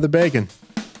right, Brother Bacon.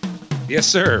 Yes,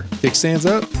 sir. Kickstands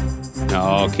up?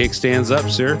 No, kickstands up,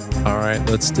 sir. All right,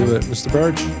 let's do it. Mr.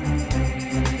 Birch.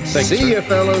 See you,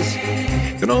 fellas.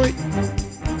 Good night.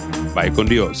 Bye con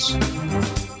Dios.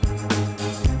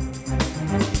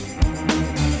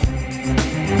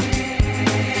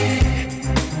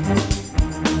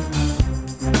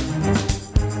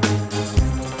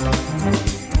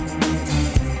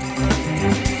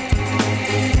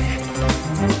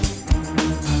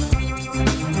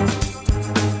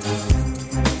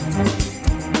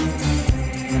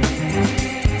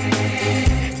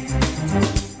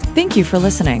 Thank you for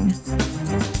listening.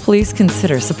 Please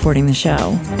consider supporting the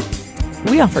show.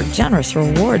 We offer generous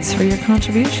rewards for your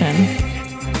contribution.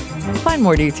 Find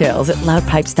more details at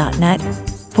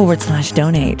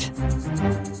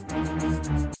loudpipes.net/donate.